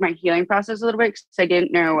hindered like my healing process a little bit, because I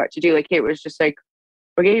didn't know what to do. Like, it was just like,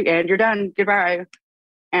 okay, and you're done, goodbye.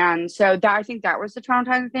 And so I think that was the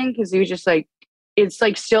traumatizing thing, because it was just like, it's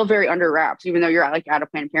like still very under wraps, even though you're out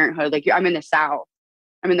of Planned Parenthood. Like, I'm in the South,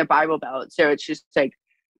 I'm in the Bible Belt, so it's just like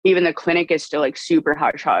even the clinic is still like super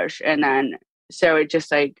hush hush. And then so it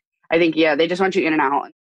just like, I think, yeah, they just want you in and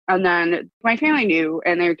out. And then my family knew,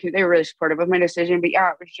 and they were really supportive of my decision. But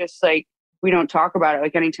yeah, it was just like, we don't talk about it.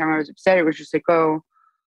 Like, anytime I was upset, it was just like, oh,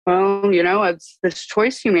 well, it's this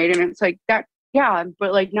choice you made. And it's like that, yeah,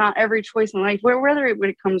 but like not every choice in life, whether when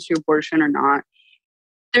it comes to abortion or not,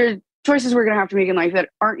 there are choices we're going to have to make in life that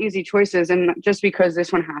aren't easy choices. And just because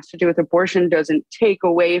this one has to do with abortion doesn't take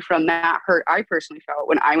away from that hurt I personally felt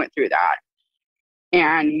when I went through that.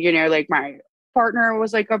 And, like my partner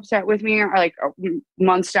was like upset with me, or like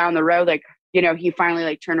months down the road, like, he finally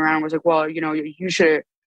like turned around and was like, well, you should,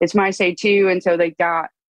 it's my say too. And so like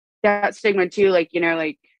that stigma too, like,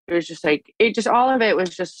 like it was just like, all of it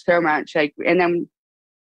was just so much like, and then,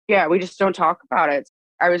 yeah, we just don't talk about it.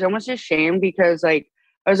 I was almost ashamed because like,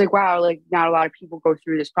 I was like, wow, like not a lot of people go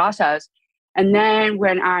through this process. And then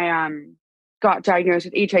when I got diagnosed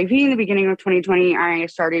with HIV in the beginning of 2020, I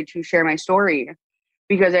started to share my story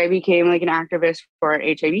because I became like an activist for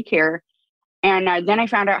HIV care. And then I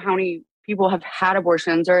found out how many people have had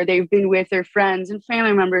abortions, or they've been with their friends and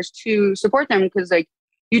family members to support them. Because like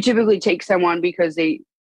you typically take someone because they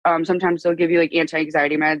sometimes they'll give you like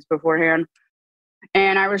anti-anxiety meds beforehand.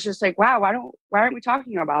 And I was just like, wow, why aren't we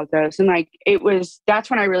talking about this? And like,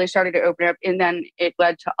 that's when I really started to open up. And then it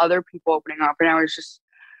led to other people opening up. And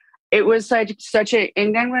it was like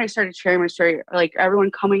and then when I started sharing my story, like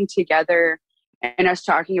everyone coming together and us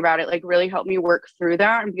talking about it, like really helped me work through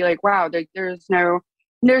that and be like, wow, like there's no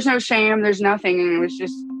shame, there's nothing. And it was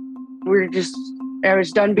just, I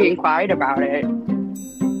was done being quiet about it.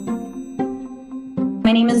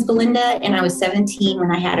 My name is Belinda, and I was 17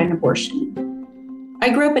 when I had an abortion. I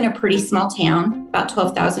grew up in a pretty small town, about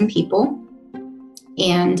 12,000 people,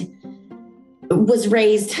 and was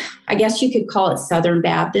raised, I guess you could call it Southern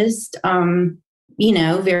Baptist,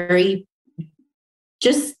 very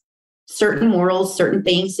just certain morals, certain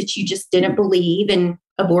things that you just didn't believe. And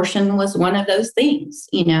abortion was one of those things.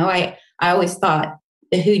 I always thought,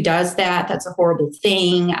 who does that? That's a horrible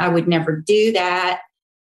thing. I would never do that.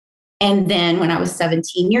 And then when I was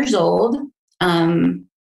 17 years old,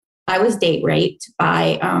 I was date raped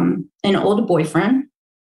by an old boyfriend.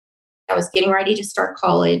 I was getting ready to start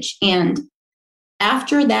college. And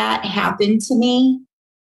after that happened to me,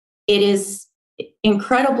 it is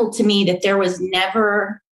incredible to me that there was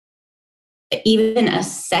never even a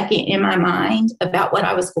second in my mind about what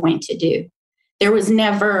I was going to do. There was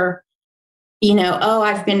never,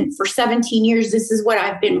 I've been for 17 years, this is what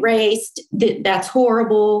I've been raised. That's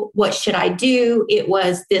horrible. What should I do? It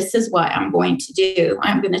was, this is what I'm going to do.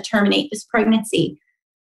 I'm going to terminate this pregnancy.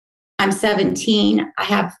 I'm 17. I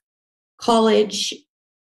have college.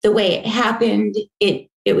 The way it happened,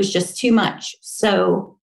 it was just too much.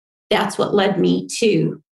 So that's what led me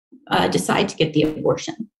to decide to get the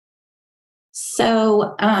abortion.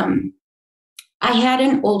 So I had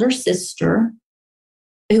an older sister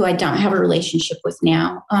who I don't have a relationship with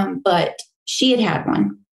now, but she had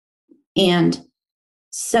one. And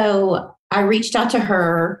so I reached out to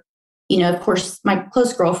her. You know, of course, my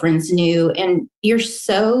close girlfriends knew, and you're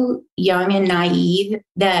so young and naive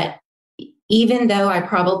that even though I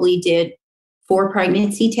probably did 4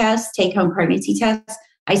 pregnancy tests, take-home pregnancy tests,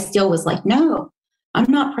 I still was like, no,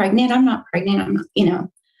 I'm not pregnant. I'm not, you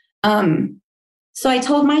know. So I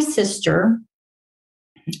told my sister,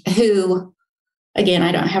 who, again,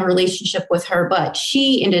 I don't have a relationship with her, but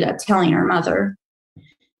she ended up telling her mother.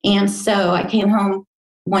 And so I came home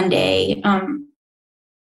one day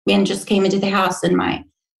and just came into the house, and my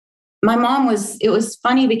mom it was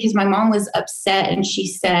funny because my mom was upset, and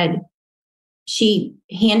she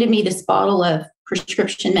handed me this bottle of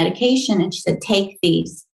prescription medication, and she said, take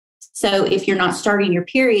these. So if you're not starting your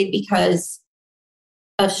period because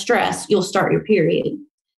of stress, you'll start your period.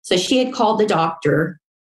 So she had called the doctor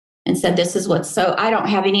and said, this is so I don't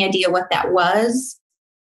have any idea what that was,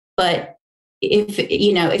 but if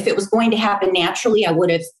it was going to happen naturally, I would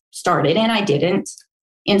have started, and I didn't.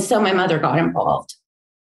 And so my mother got involved.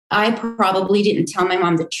 I probably didn't tell my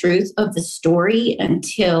mom the truth of the story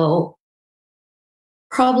until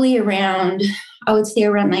probably around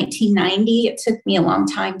 1990. It took me a long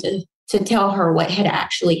time to tell her what had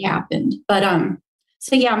actually happened. But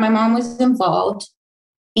so yeah, my mom was involved.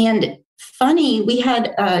 And funny, we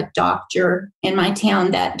had a doctor in my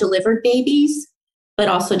town that delivered babies, but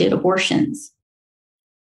also did abortions.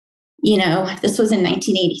 You know, this was in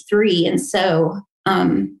 1983. And so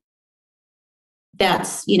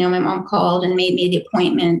that's, you know, my mom called and made me the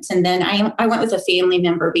appointment. And then I went with a family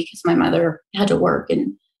member because my mother had to work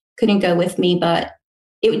and couldn't go with me, but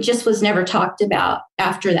it just was never talked about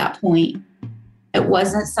after that point. It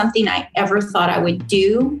wasn't something I ever thought I would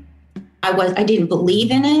do. I didn't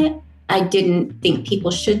believe in it. I didn't think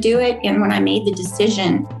people should do it. And when I made the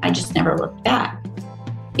decision, I just never looked back.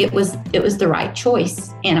 It was the right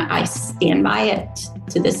choice, and I stand by it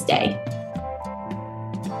to this day.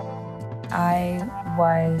 I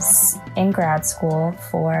was in grad school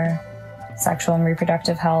for sexual and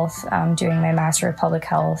reproductive health, doing my Master of Public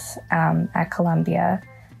Health at Columbia.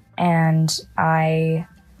 And I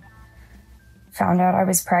found out I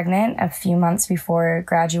was pregnant a few months before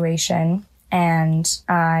graduation. And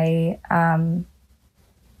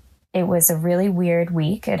it was a really weird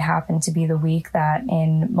week. It happened to be the week that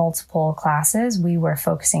in multiple classes, we were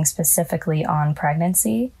focusing specifically on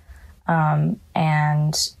pregnancy.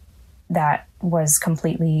 And that was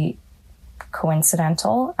completely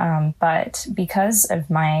coincidental. But because of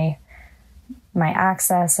my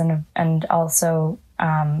access and also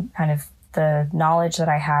kind of the knowledge that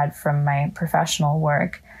I had from my professional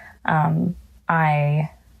work, I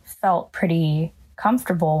felt pretty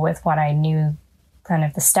comfortable with what I knew, kind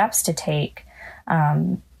of the steps to take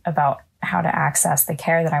about how to access the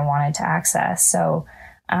care that I wanted to access. So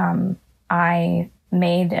I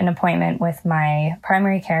made an appointment with my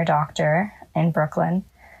primary care doctor in Brooklyn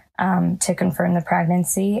to confirm the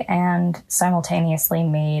pregnancy, and simultaneously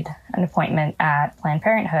made an appointment at Planned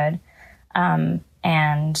Parenthood.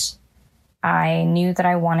 And I knew that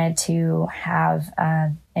I wanted to have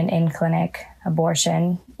an in-clinic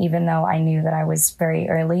abortion, even though I knew that I was very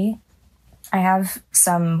early. I have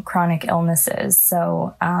some chronic illnesses,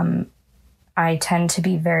 so I tend to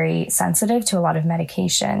be very sensitive to a lot of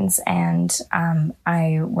medications, and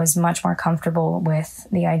I was much more comfortable with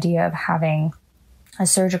the idea of having a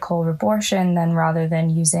surgical abortion rather than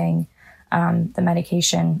using the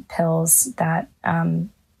medication pills that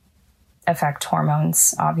affect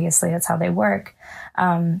hormones. Obviously, that's how they work.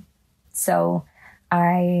 So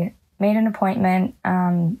I made an appointment,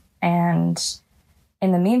 and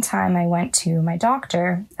in the meantime, I went to my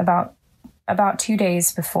doctor about 2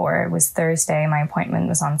 days before. It was Thursday. My appointment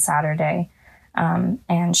was on Saturday.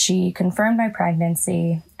 And she confirmed my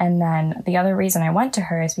pregnancy. And then the other reason I went to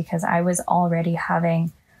her is because I was already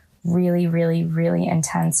having really, really, really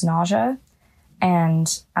intense nausea.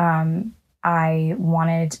 And I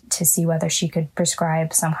wanted to see whether she could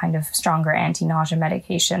prescribe some kind of stronger anti-nausea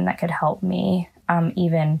medication that could help me,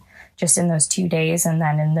 even just in those 2 days. And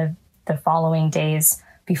then in the following days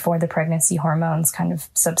before the pregnancy hormones kind of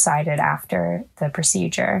subsided after the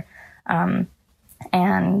procedure.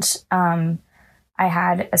 I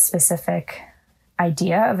had a specific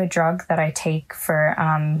idea of a drug that I take for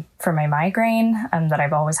my migraine that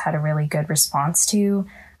I've always had a really good response to.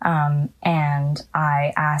 And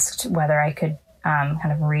I asked whether I could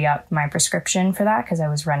kind of re-up my prescription for that because I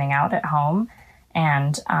was running out at home.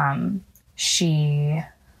 And she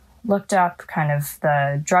looked up kind of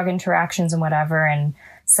the drug interactions and whatever and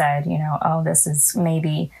said, oh, this is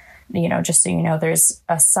maybe, just so you know, there's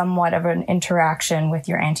a somewhat of an interaction with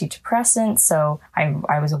your antidepressant. So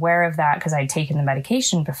I was aware of that because I'd taken the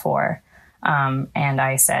medication before. And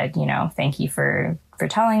I said, thank you for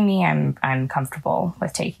telling me. I'm comfortable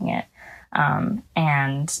with taking it.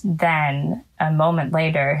 And then a moment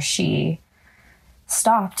later, she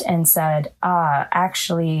stopped and said,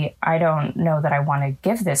 actually, I don't know that I want to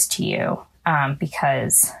give this to you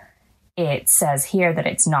because it says here that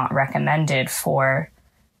it's not recommended for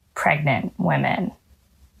pregnant women.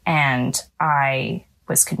 And I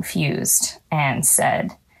was confused and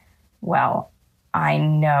said, well, I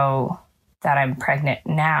know that I'm pregnant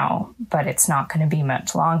now, but it's not going to be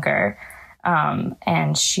much longer.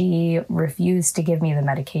 And she refused to give me the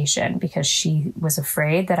medication because she was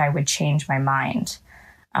afraid that I would change my mind.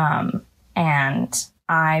 And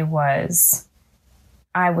I was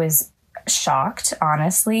shocked,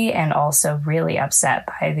 honestly, and also really upset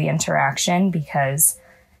by the interaction because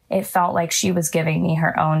it felt like she was giving me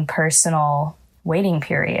her own personal waiting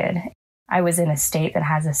period. I was in a state that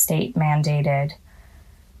has a state mandated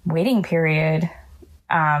waiting period,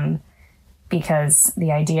 because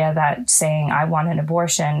the idea that saying I want an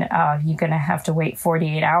abortion, you're going to have to wait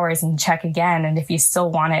 48 hours and check again. And if you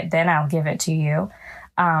still want it, then I'll give it to you.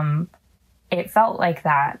 It felt like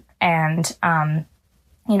that. And,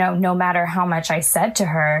 no matter how much I said to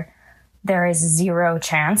her, there is zero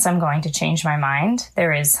chance I'm going to change my mind.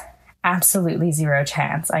 There is absolutely zero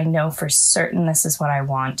chance. I know for certain this is what I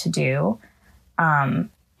want to do.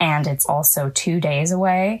 And it's also 2 days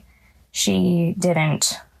away. She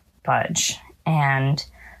didn't budge. And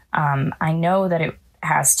I know that it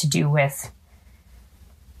has to do with,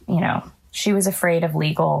 she was afraid of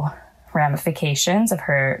legal ramifications of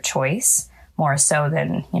her choice more so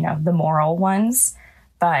than, the moral ones.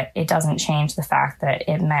 But it doesn't change the fact that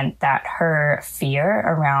it meant that her fear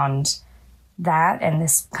around that and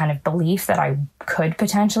this kind of belief that I could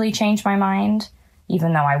potentially change my mind,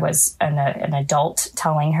 even though I was an adult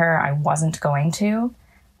telling her I wasn't going to,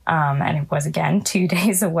 and it was, again, 2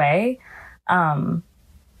 days away,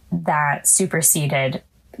 that superseded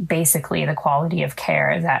basically the quality of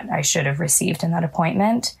care that I should have received in that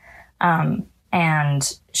appointment.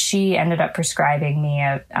 And she ended up prescribing me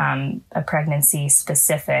a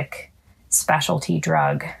pregnancy-specific specialty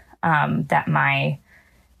drug that my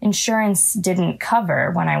insurance didn't cover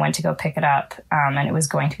when I went to go pick it up, and it was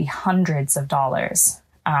going to be hundreds of dollars.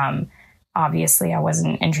 Obviously, I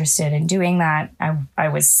wasn't interested in doing that. I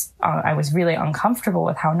was really uncomfortable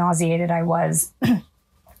with how nauseated I was,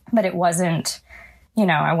 but it wasn't,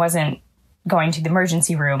 I wasn't going to the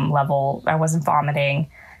emergency room level. I wasn't vomiting.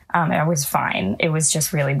 I was fine. It was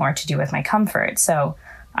just really more to do with my comfort. So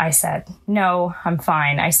I said, no, I'm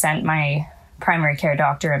fine. I sent my primary care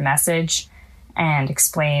doctor a message and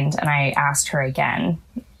explained, and I asked her again,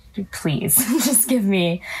 please just give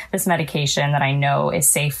me this medication that I know is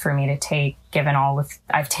safe for me to take, given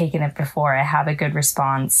I've taken it before. I have a good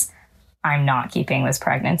response. I'm not keeping this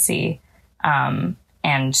pregnancy.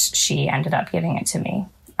 And she ended up giving it to me.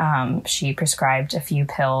 She prescribed a few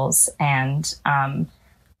pills, and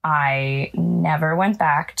I never went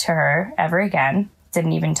back to her ever again.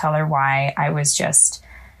 Didn't even tell her why. I was just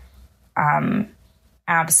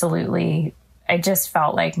absolutely, I just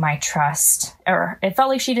felt like my trust, or it felt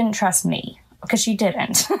like she didn't trust me because she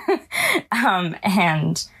didn't.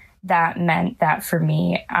 And that meant that for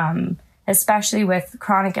me, especially with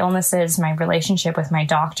chronic illnesses, my relationship with my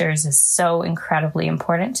doctors is so incredibly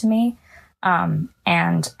important to me. And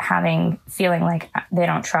feeling like they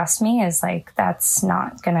don't trust me is like, that's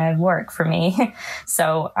not going to work for me.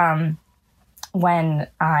 So, when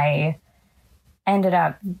I ended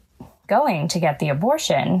up going to get the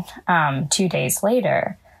abortion, 2 days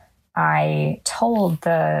later, I told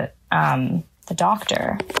the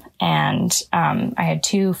doctor, and, I had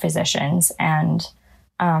two physicians and,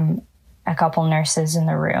 a couple nurses in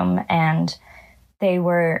the room, and they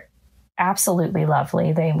were absolutely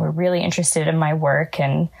lovely. They were really interested in my work.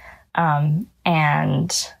 And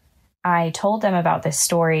I told them about this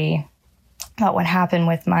story, about what happened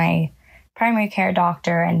with my primary care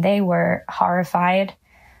doctor, and they were horrified.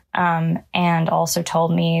 And also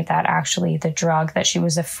told me that actually the drug that she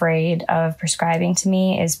was afraid of prescribing to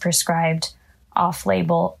me is prescribed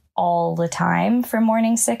off-label all the time for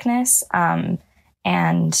morning sickness. And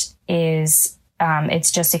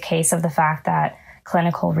it's just a case of the fact that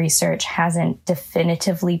clinical research hasn't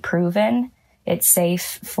definitively proven it's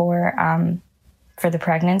safe for the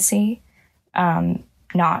pregnancy.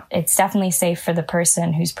 It's definitely safe for the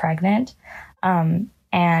person who's pregnant.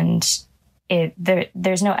 And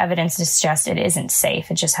there's no evidence to suggest it isn't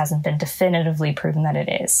safe. It just hasn't been definitively proven that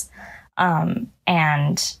it is.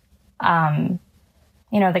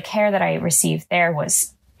 The care that I received there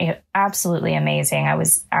was absolutely amazing. I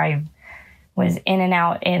was in and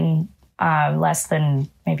out in less than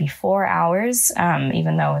maybe 4 hours,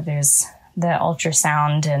 even though there's the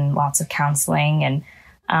ultrasound and lots of counseling, and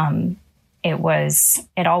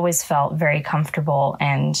it always felt very comfortable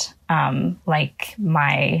and like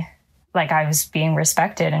I was being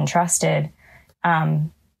respected and trusted.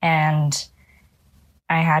 And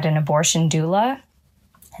I had an abortion doula,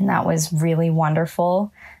 and that was really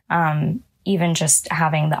wonderful. Even just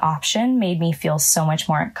having the option made me feel so much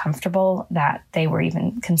more comfortable that they were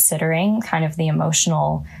even considering kind of the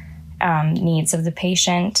emotional needs of the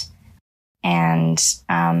patient. And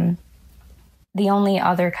the only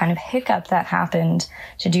other kind of hiccup that happened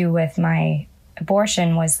to do with my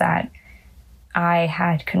abortion was that I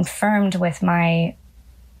had confirmed with my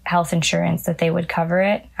health insurance that they would cover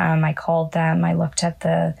it. I called them. I looked at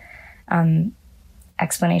the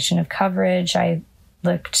explanation of coverage. I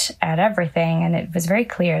looked at everything, and it was very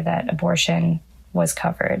clear that abortion was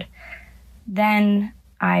covered. Then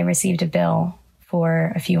I received a bill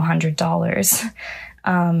for a few $100s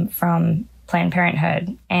from Planned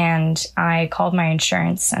Parenthood, and I called my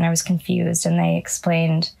insurance, and I was confused, and they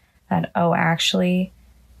explained that, actually,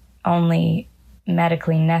 only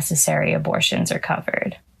medically necessary abortions are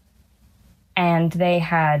covered. And they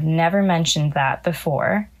had never mentioned that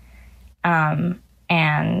before. And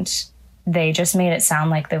they just made it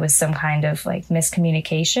sound like there was some kind of like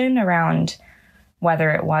miscommunication around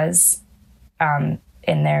whether it was, in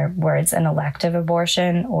their words, an elective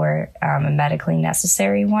abortion or a medically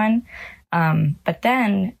necessary one. But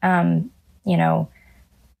then, I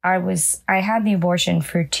had the abortion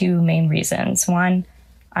for two main reasons. One,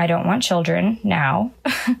 I don't want children now.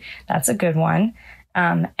 That's a good one.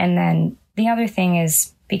 And then the other thing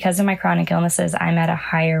is, because of my chronic illnesses, I'm at a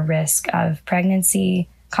higher risk of pregnancy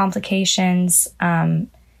complications. And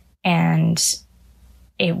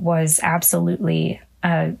it was absolutely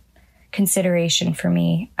a consideration for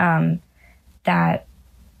me that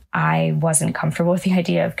I wasn't comfortable with the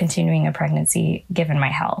idea of continuing a pregnancy given my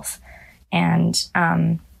health. And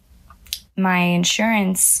my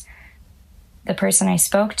insurance, the person I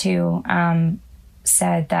spoke to,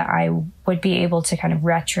 said that I would be able to kind of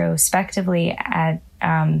retrospectively add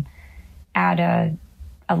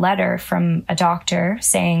a letter from a doctor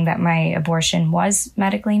saying that my abortion was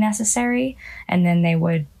medically necessary, and then they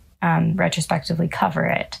would retrospectively cover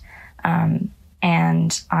it.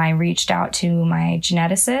 And I reached out to my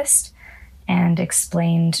geneticist and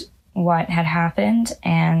explained what had happened,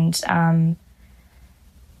 and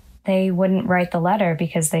they wouldn't write the letter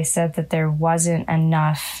because they said that there wasn't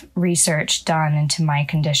enough research done into my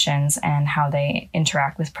conditions and how they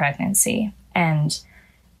interact with pregnancy. And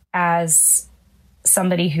as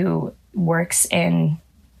somebody who works in,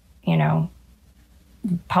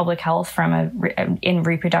 public health in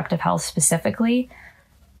reproductive health specifically,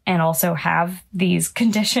 and also have these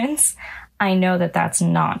conditions, I know that that's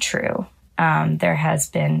not true. There has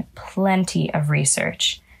been plenty of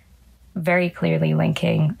research very clearly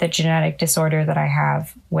linking the genetic disorder that I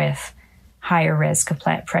have with higher risk of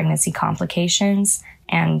pregnancy complications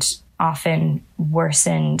and often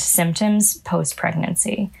worsened symptoms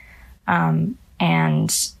post-pregnancy.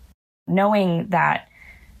 And knowing that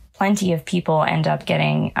plenty of people end up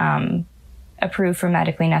getting approved for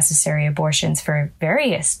medically necessary abortions for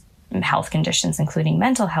various health conditions, including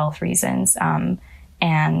mental health reasons,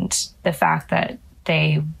 and the fact that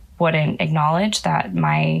they wouldn't acknowledge that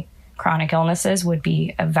my chronic illnesses would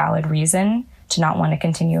be a valid reason to not want to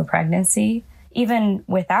continue a pregnancy, even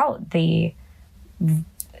without the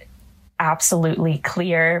absolutely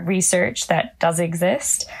clear research that does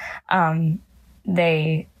exist.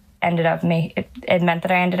 They ended up it meant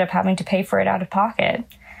that I ended up having to pay for it out of pocket.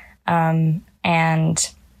 And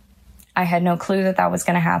I had no clue that was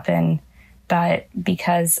going to happen. But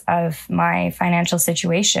because of my financial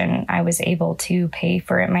situation, I was able to pay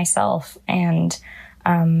for it myself. And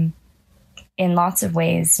in lots of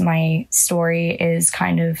ways, my story is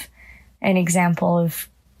kind of an example of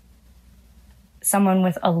someone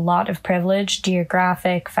with a lot of privilege,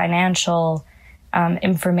 geographic, financial,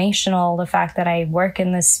 informational, the fact that I work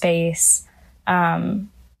in this space.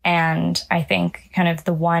 And I think kind of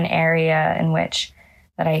the one area in which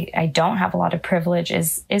that I don't have a lot of privilege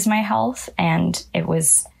is my health. And it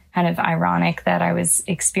was kind of ironic that I was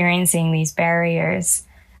experiencing these barriers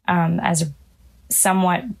as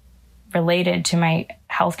somewhat related to my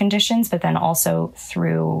health conditions, but then also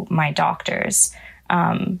through my doctors,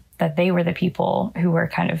 that they were the people who were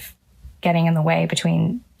kind of getting in the way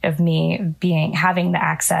of me having the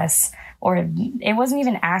access, or it wasn't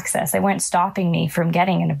even access. They weren't stopping me from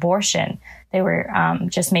getting an abortion. They were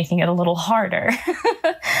just making it a little harder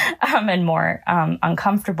and more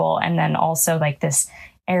uncomfortable. And then also like this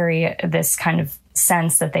kind of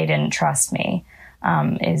sense that they didn't trust me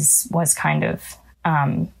was kind of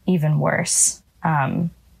even worse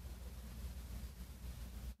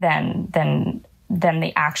than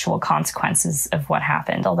the actual consequences of what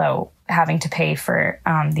happened. Although having to pay for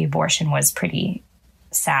the abortion was pretty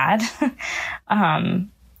sad,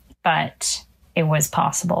 but it was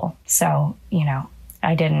possible. So,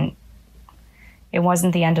 it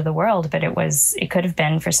wasn't the end of the world, but it could have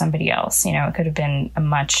been for somebody else. It could have been a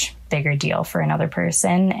much bigger deal for another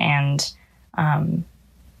person. And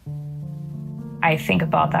I think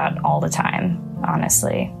about that all the time,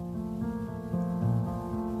 honestly.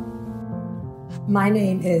 My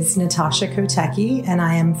name is Natasha Kotecki, and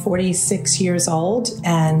I am 46 years old,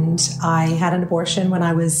 and I had an abortion when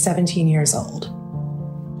I was 17 years old.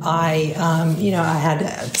 I had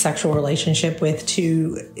a sexual relationship with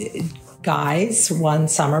 2 guys one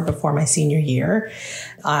summer before my senior year.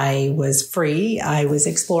 I was free. I was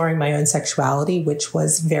exploring my own sexuality, which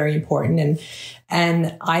was very important.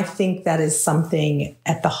 And I think that is something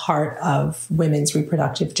at the heart of women's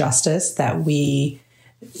reproductive justice that we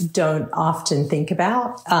don't often think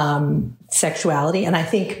about, sexuality. And I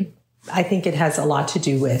think it has a lot to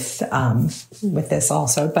do with this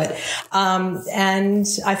also. But and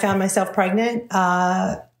I found myself pregnant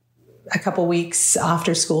a couple weeks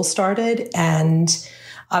after school started, and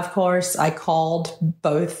of course I called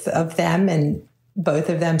both of them, and both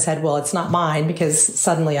of them said, "Well, it's not mine," because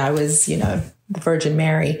suddenly I was, the Virgin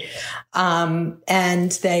Mary,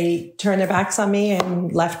 and they turned their backs on me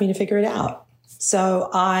and left me to figure it out. So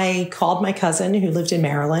I called my cousin who lived in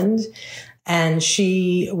Maryland, and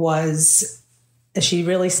she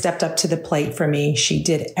really stepped up to the plate for me. She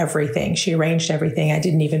did everything. She arranged everything. I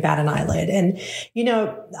didn't even bat an eyelid. And,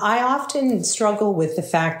 I often struggle with the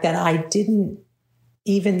fact that I didn't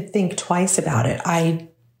even think twice about it.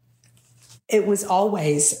 It was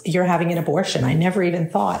always, you're having an abortion. I never even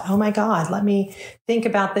thought, oh my God, let me think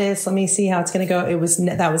about this. Let me see how it's going to go.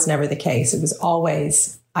 That was never the case. It was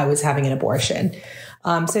always, I was having an abortion.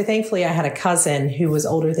 So thankfully I had a cousin who was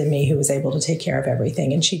older than me who was able to take care of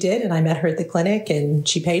everything. And she did. And I met her at the clinic and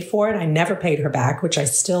she paid for it. I never paid her back, which I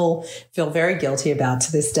still feel very guilty about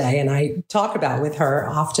to this day. And I talk about with her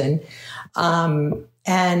often.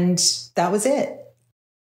 And that was it.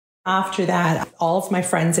 After that, all of my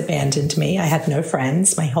friends abandoned me. I had no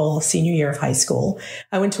friends my whole senior year of high school.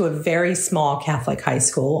 I went to a very small Catholic high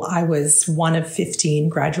school. I was one of 15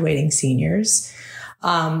 graduating seniors.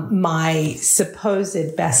 My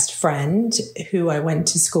supposed best friend, who I went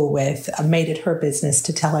to school with, made it her business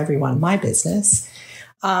to tell everyone my business.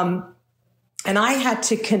 And I had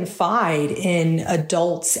to confide in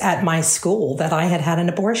adults at my school that I had had an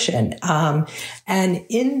abortion. And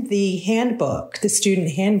in the handbook, the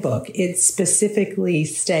student handbook, it specifically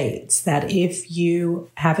states that if you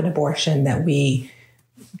have an abortion, that we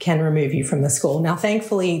can remove you from the school. Now,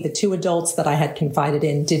 thankfully, the 2 adults that I had confided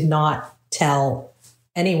in did not tell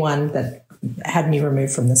anyone that had me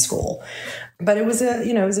removed from the school. But it was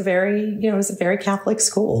a very Catholic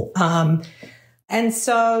school. And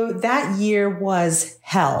so that year was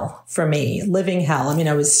hell for me, living hell. I mean,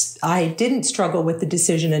 I didn't struggle with the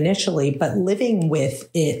decision initially, but living with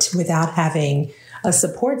it without having a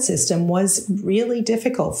support system was really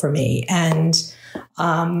difficult for me. And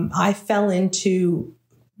I fell into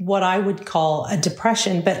what I would call a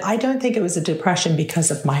depression, but I don't think it was a depression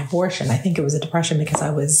because of my abortion. I think it was a depression because I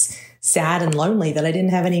was sad and lonely that I didn't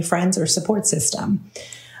have any friends or support system.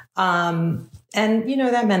 And,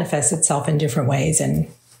 that manifests itself in different ways and,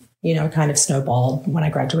 kind of snowballed when I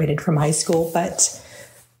graduated from high school. But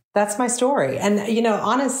that's my story. And,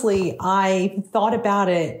 honestly, I thought about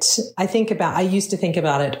it. I used to think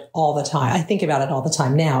about it all the time. I think about it all the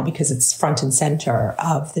time now because it's front and center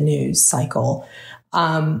of the news cycle.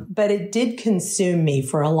 But it did consume me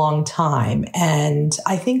for a long time. And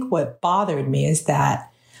I think what bothered me is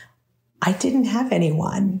that I didn't have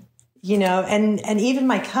anyone. And even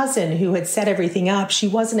my cousin who had set everything up, she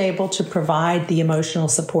wasn't able to provide the emotional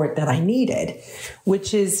support that I needed,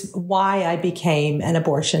 which is why I became an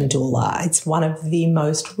abortion doula. It's one of the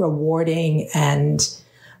most rewarding and,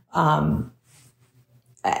 as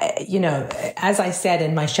I said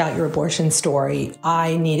in my Shout Your Abortion story,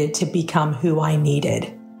 I needed to become who I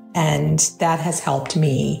needed. And that has helped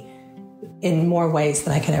me in more ways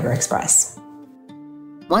than I can ever express.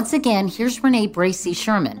 Once again, here's Renee Bracey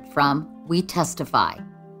Sherman from We Testify.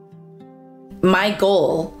 My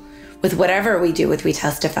goal with whatever we do with We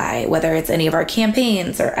Testify, whether it's any of our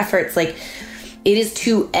campaigns or efforts, like it is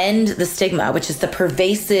to end the stigma, which is the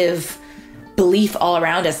pervasive belief all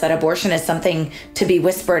around us that abortion is something to be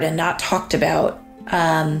whispered and not talked about,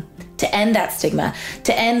 to end that stigma,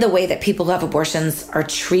 to end the way that people who have abortions are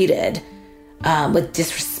treated with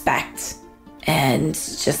disrespect and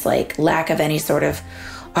just like lack of any sort of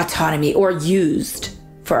autonomy or used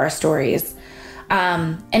for our stories.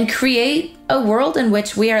 And create a world in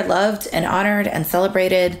which we are loved and honored and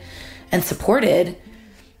celebrated and supported,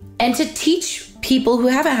 and to teach people who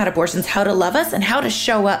haven't had abortions how to love us and how to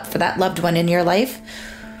show up for that loved one in your life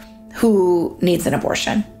who needs an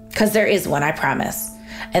abortion. Because there is one, I promise.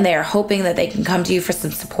 And they are hoping that they can come to you for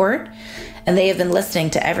some support. And they have been listening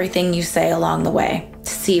to everything you say along the way to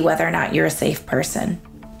see whether or not you're a safe person.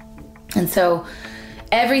 And so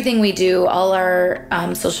everything we do, all our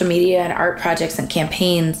social media and art projects and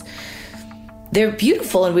campaigns, they're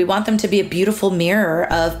beautiful, and we want them to be a beautiful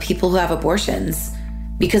mirror of people who have abortions,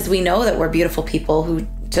 because we know that we're beautiful people who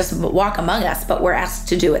just walk among us, but we're asked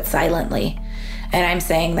to do it silently. And I'm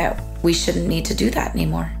saying that we shouldn't need to do that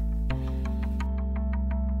anymore.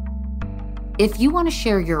 If you want to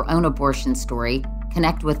share your own abortion story,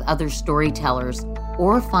 connect with other storytellers,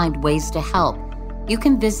 or find ways to help, you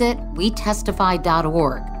can visit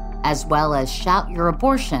WeTestify.org, as well as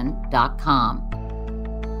ShoutYourAbortion.com.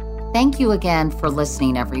 Thank you again for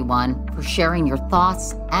listening, everyone, for sharing your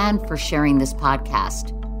thoughts and for sharing this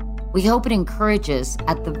podcast. We hope it encourages,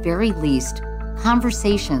 at the very least,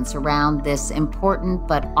 conversations around this important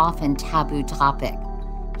but often taboo topic.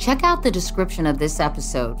 Check out the description of this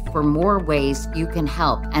episode for more ways you can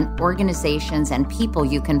help and organizations and people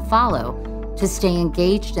you can follow to stay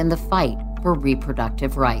engaged in the fight for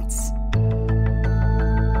reproductive rights.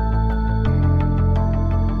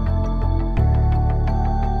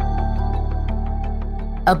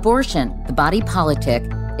 Abortion, The Body Politic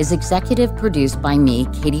is executive produced by me,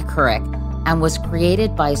 Katie Couric, and was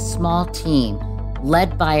created by a small team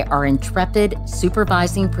led by our intrepid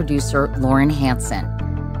supervising producer, Lauren Hansen.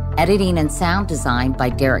 Editing and sound design by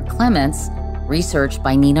Derek Clements, research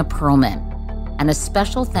by Nina Perlman. And a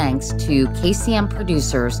special thanks to KCM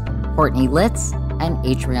producers Courtney Litz and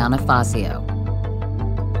Adriana Fazio.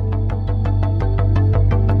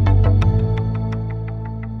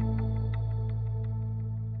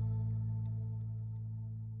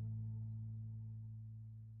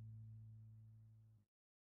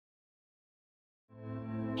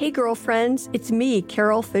 Hey girlfriends, it's me,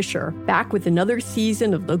 Carol Fisher, back with another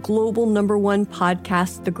season of the global #1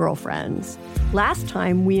 podcast, The Girlfriends. Last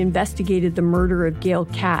time, we investigated the murder of Gail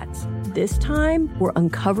Katz. This time, we're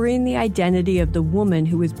uncovering the identity of the woman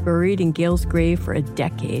who was buried in Gail's grave for a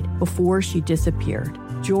decade before she disappeared.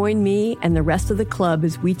 Join me and the rest of the club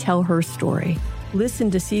as we tell her story. Listen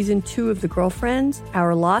to Season 2 of The Girlfriends,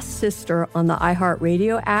 Our Lost Sister on the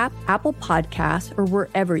iHeartRadio app, Apple Podcasts, or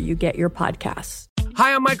wherever you get your podcasts.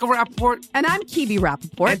 Hi, I'm Michael Rappaport. And I'm Kibi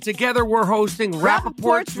Rappaport. And together we're hosting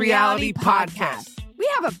Rappaport's Reality Podcast. We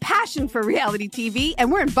have a passion for reality TV,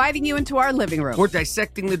 and we're inviting you into our living room. We're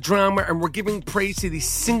dissecting the drama, and we're giving praise to the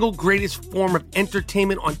single greatest form of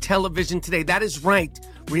entertainment on television today. That is right.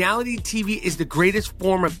 Reality TV is the greatest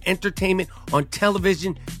form of entertainment on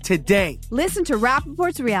television today. Listen to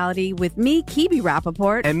Rappaport's Reality with me, Kibi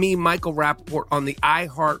Rappaport. And me, Michael Rappaport, on the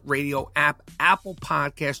iHeartRadio app, Apple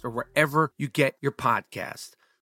Podcast, or wherever you get your podcast.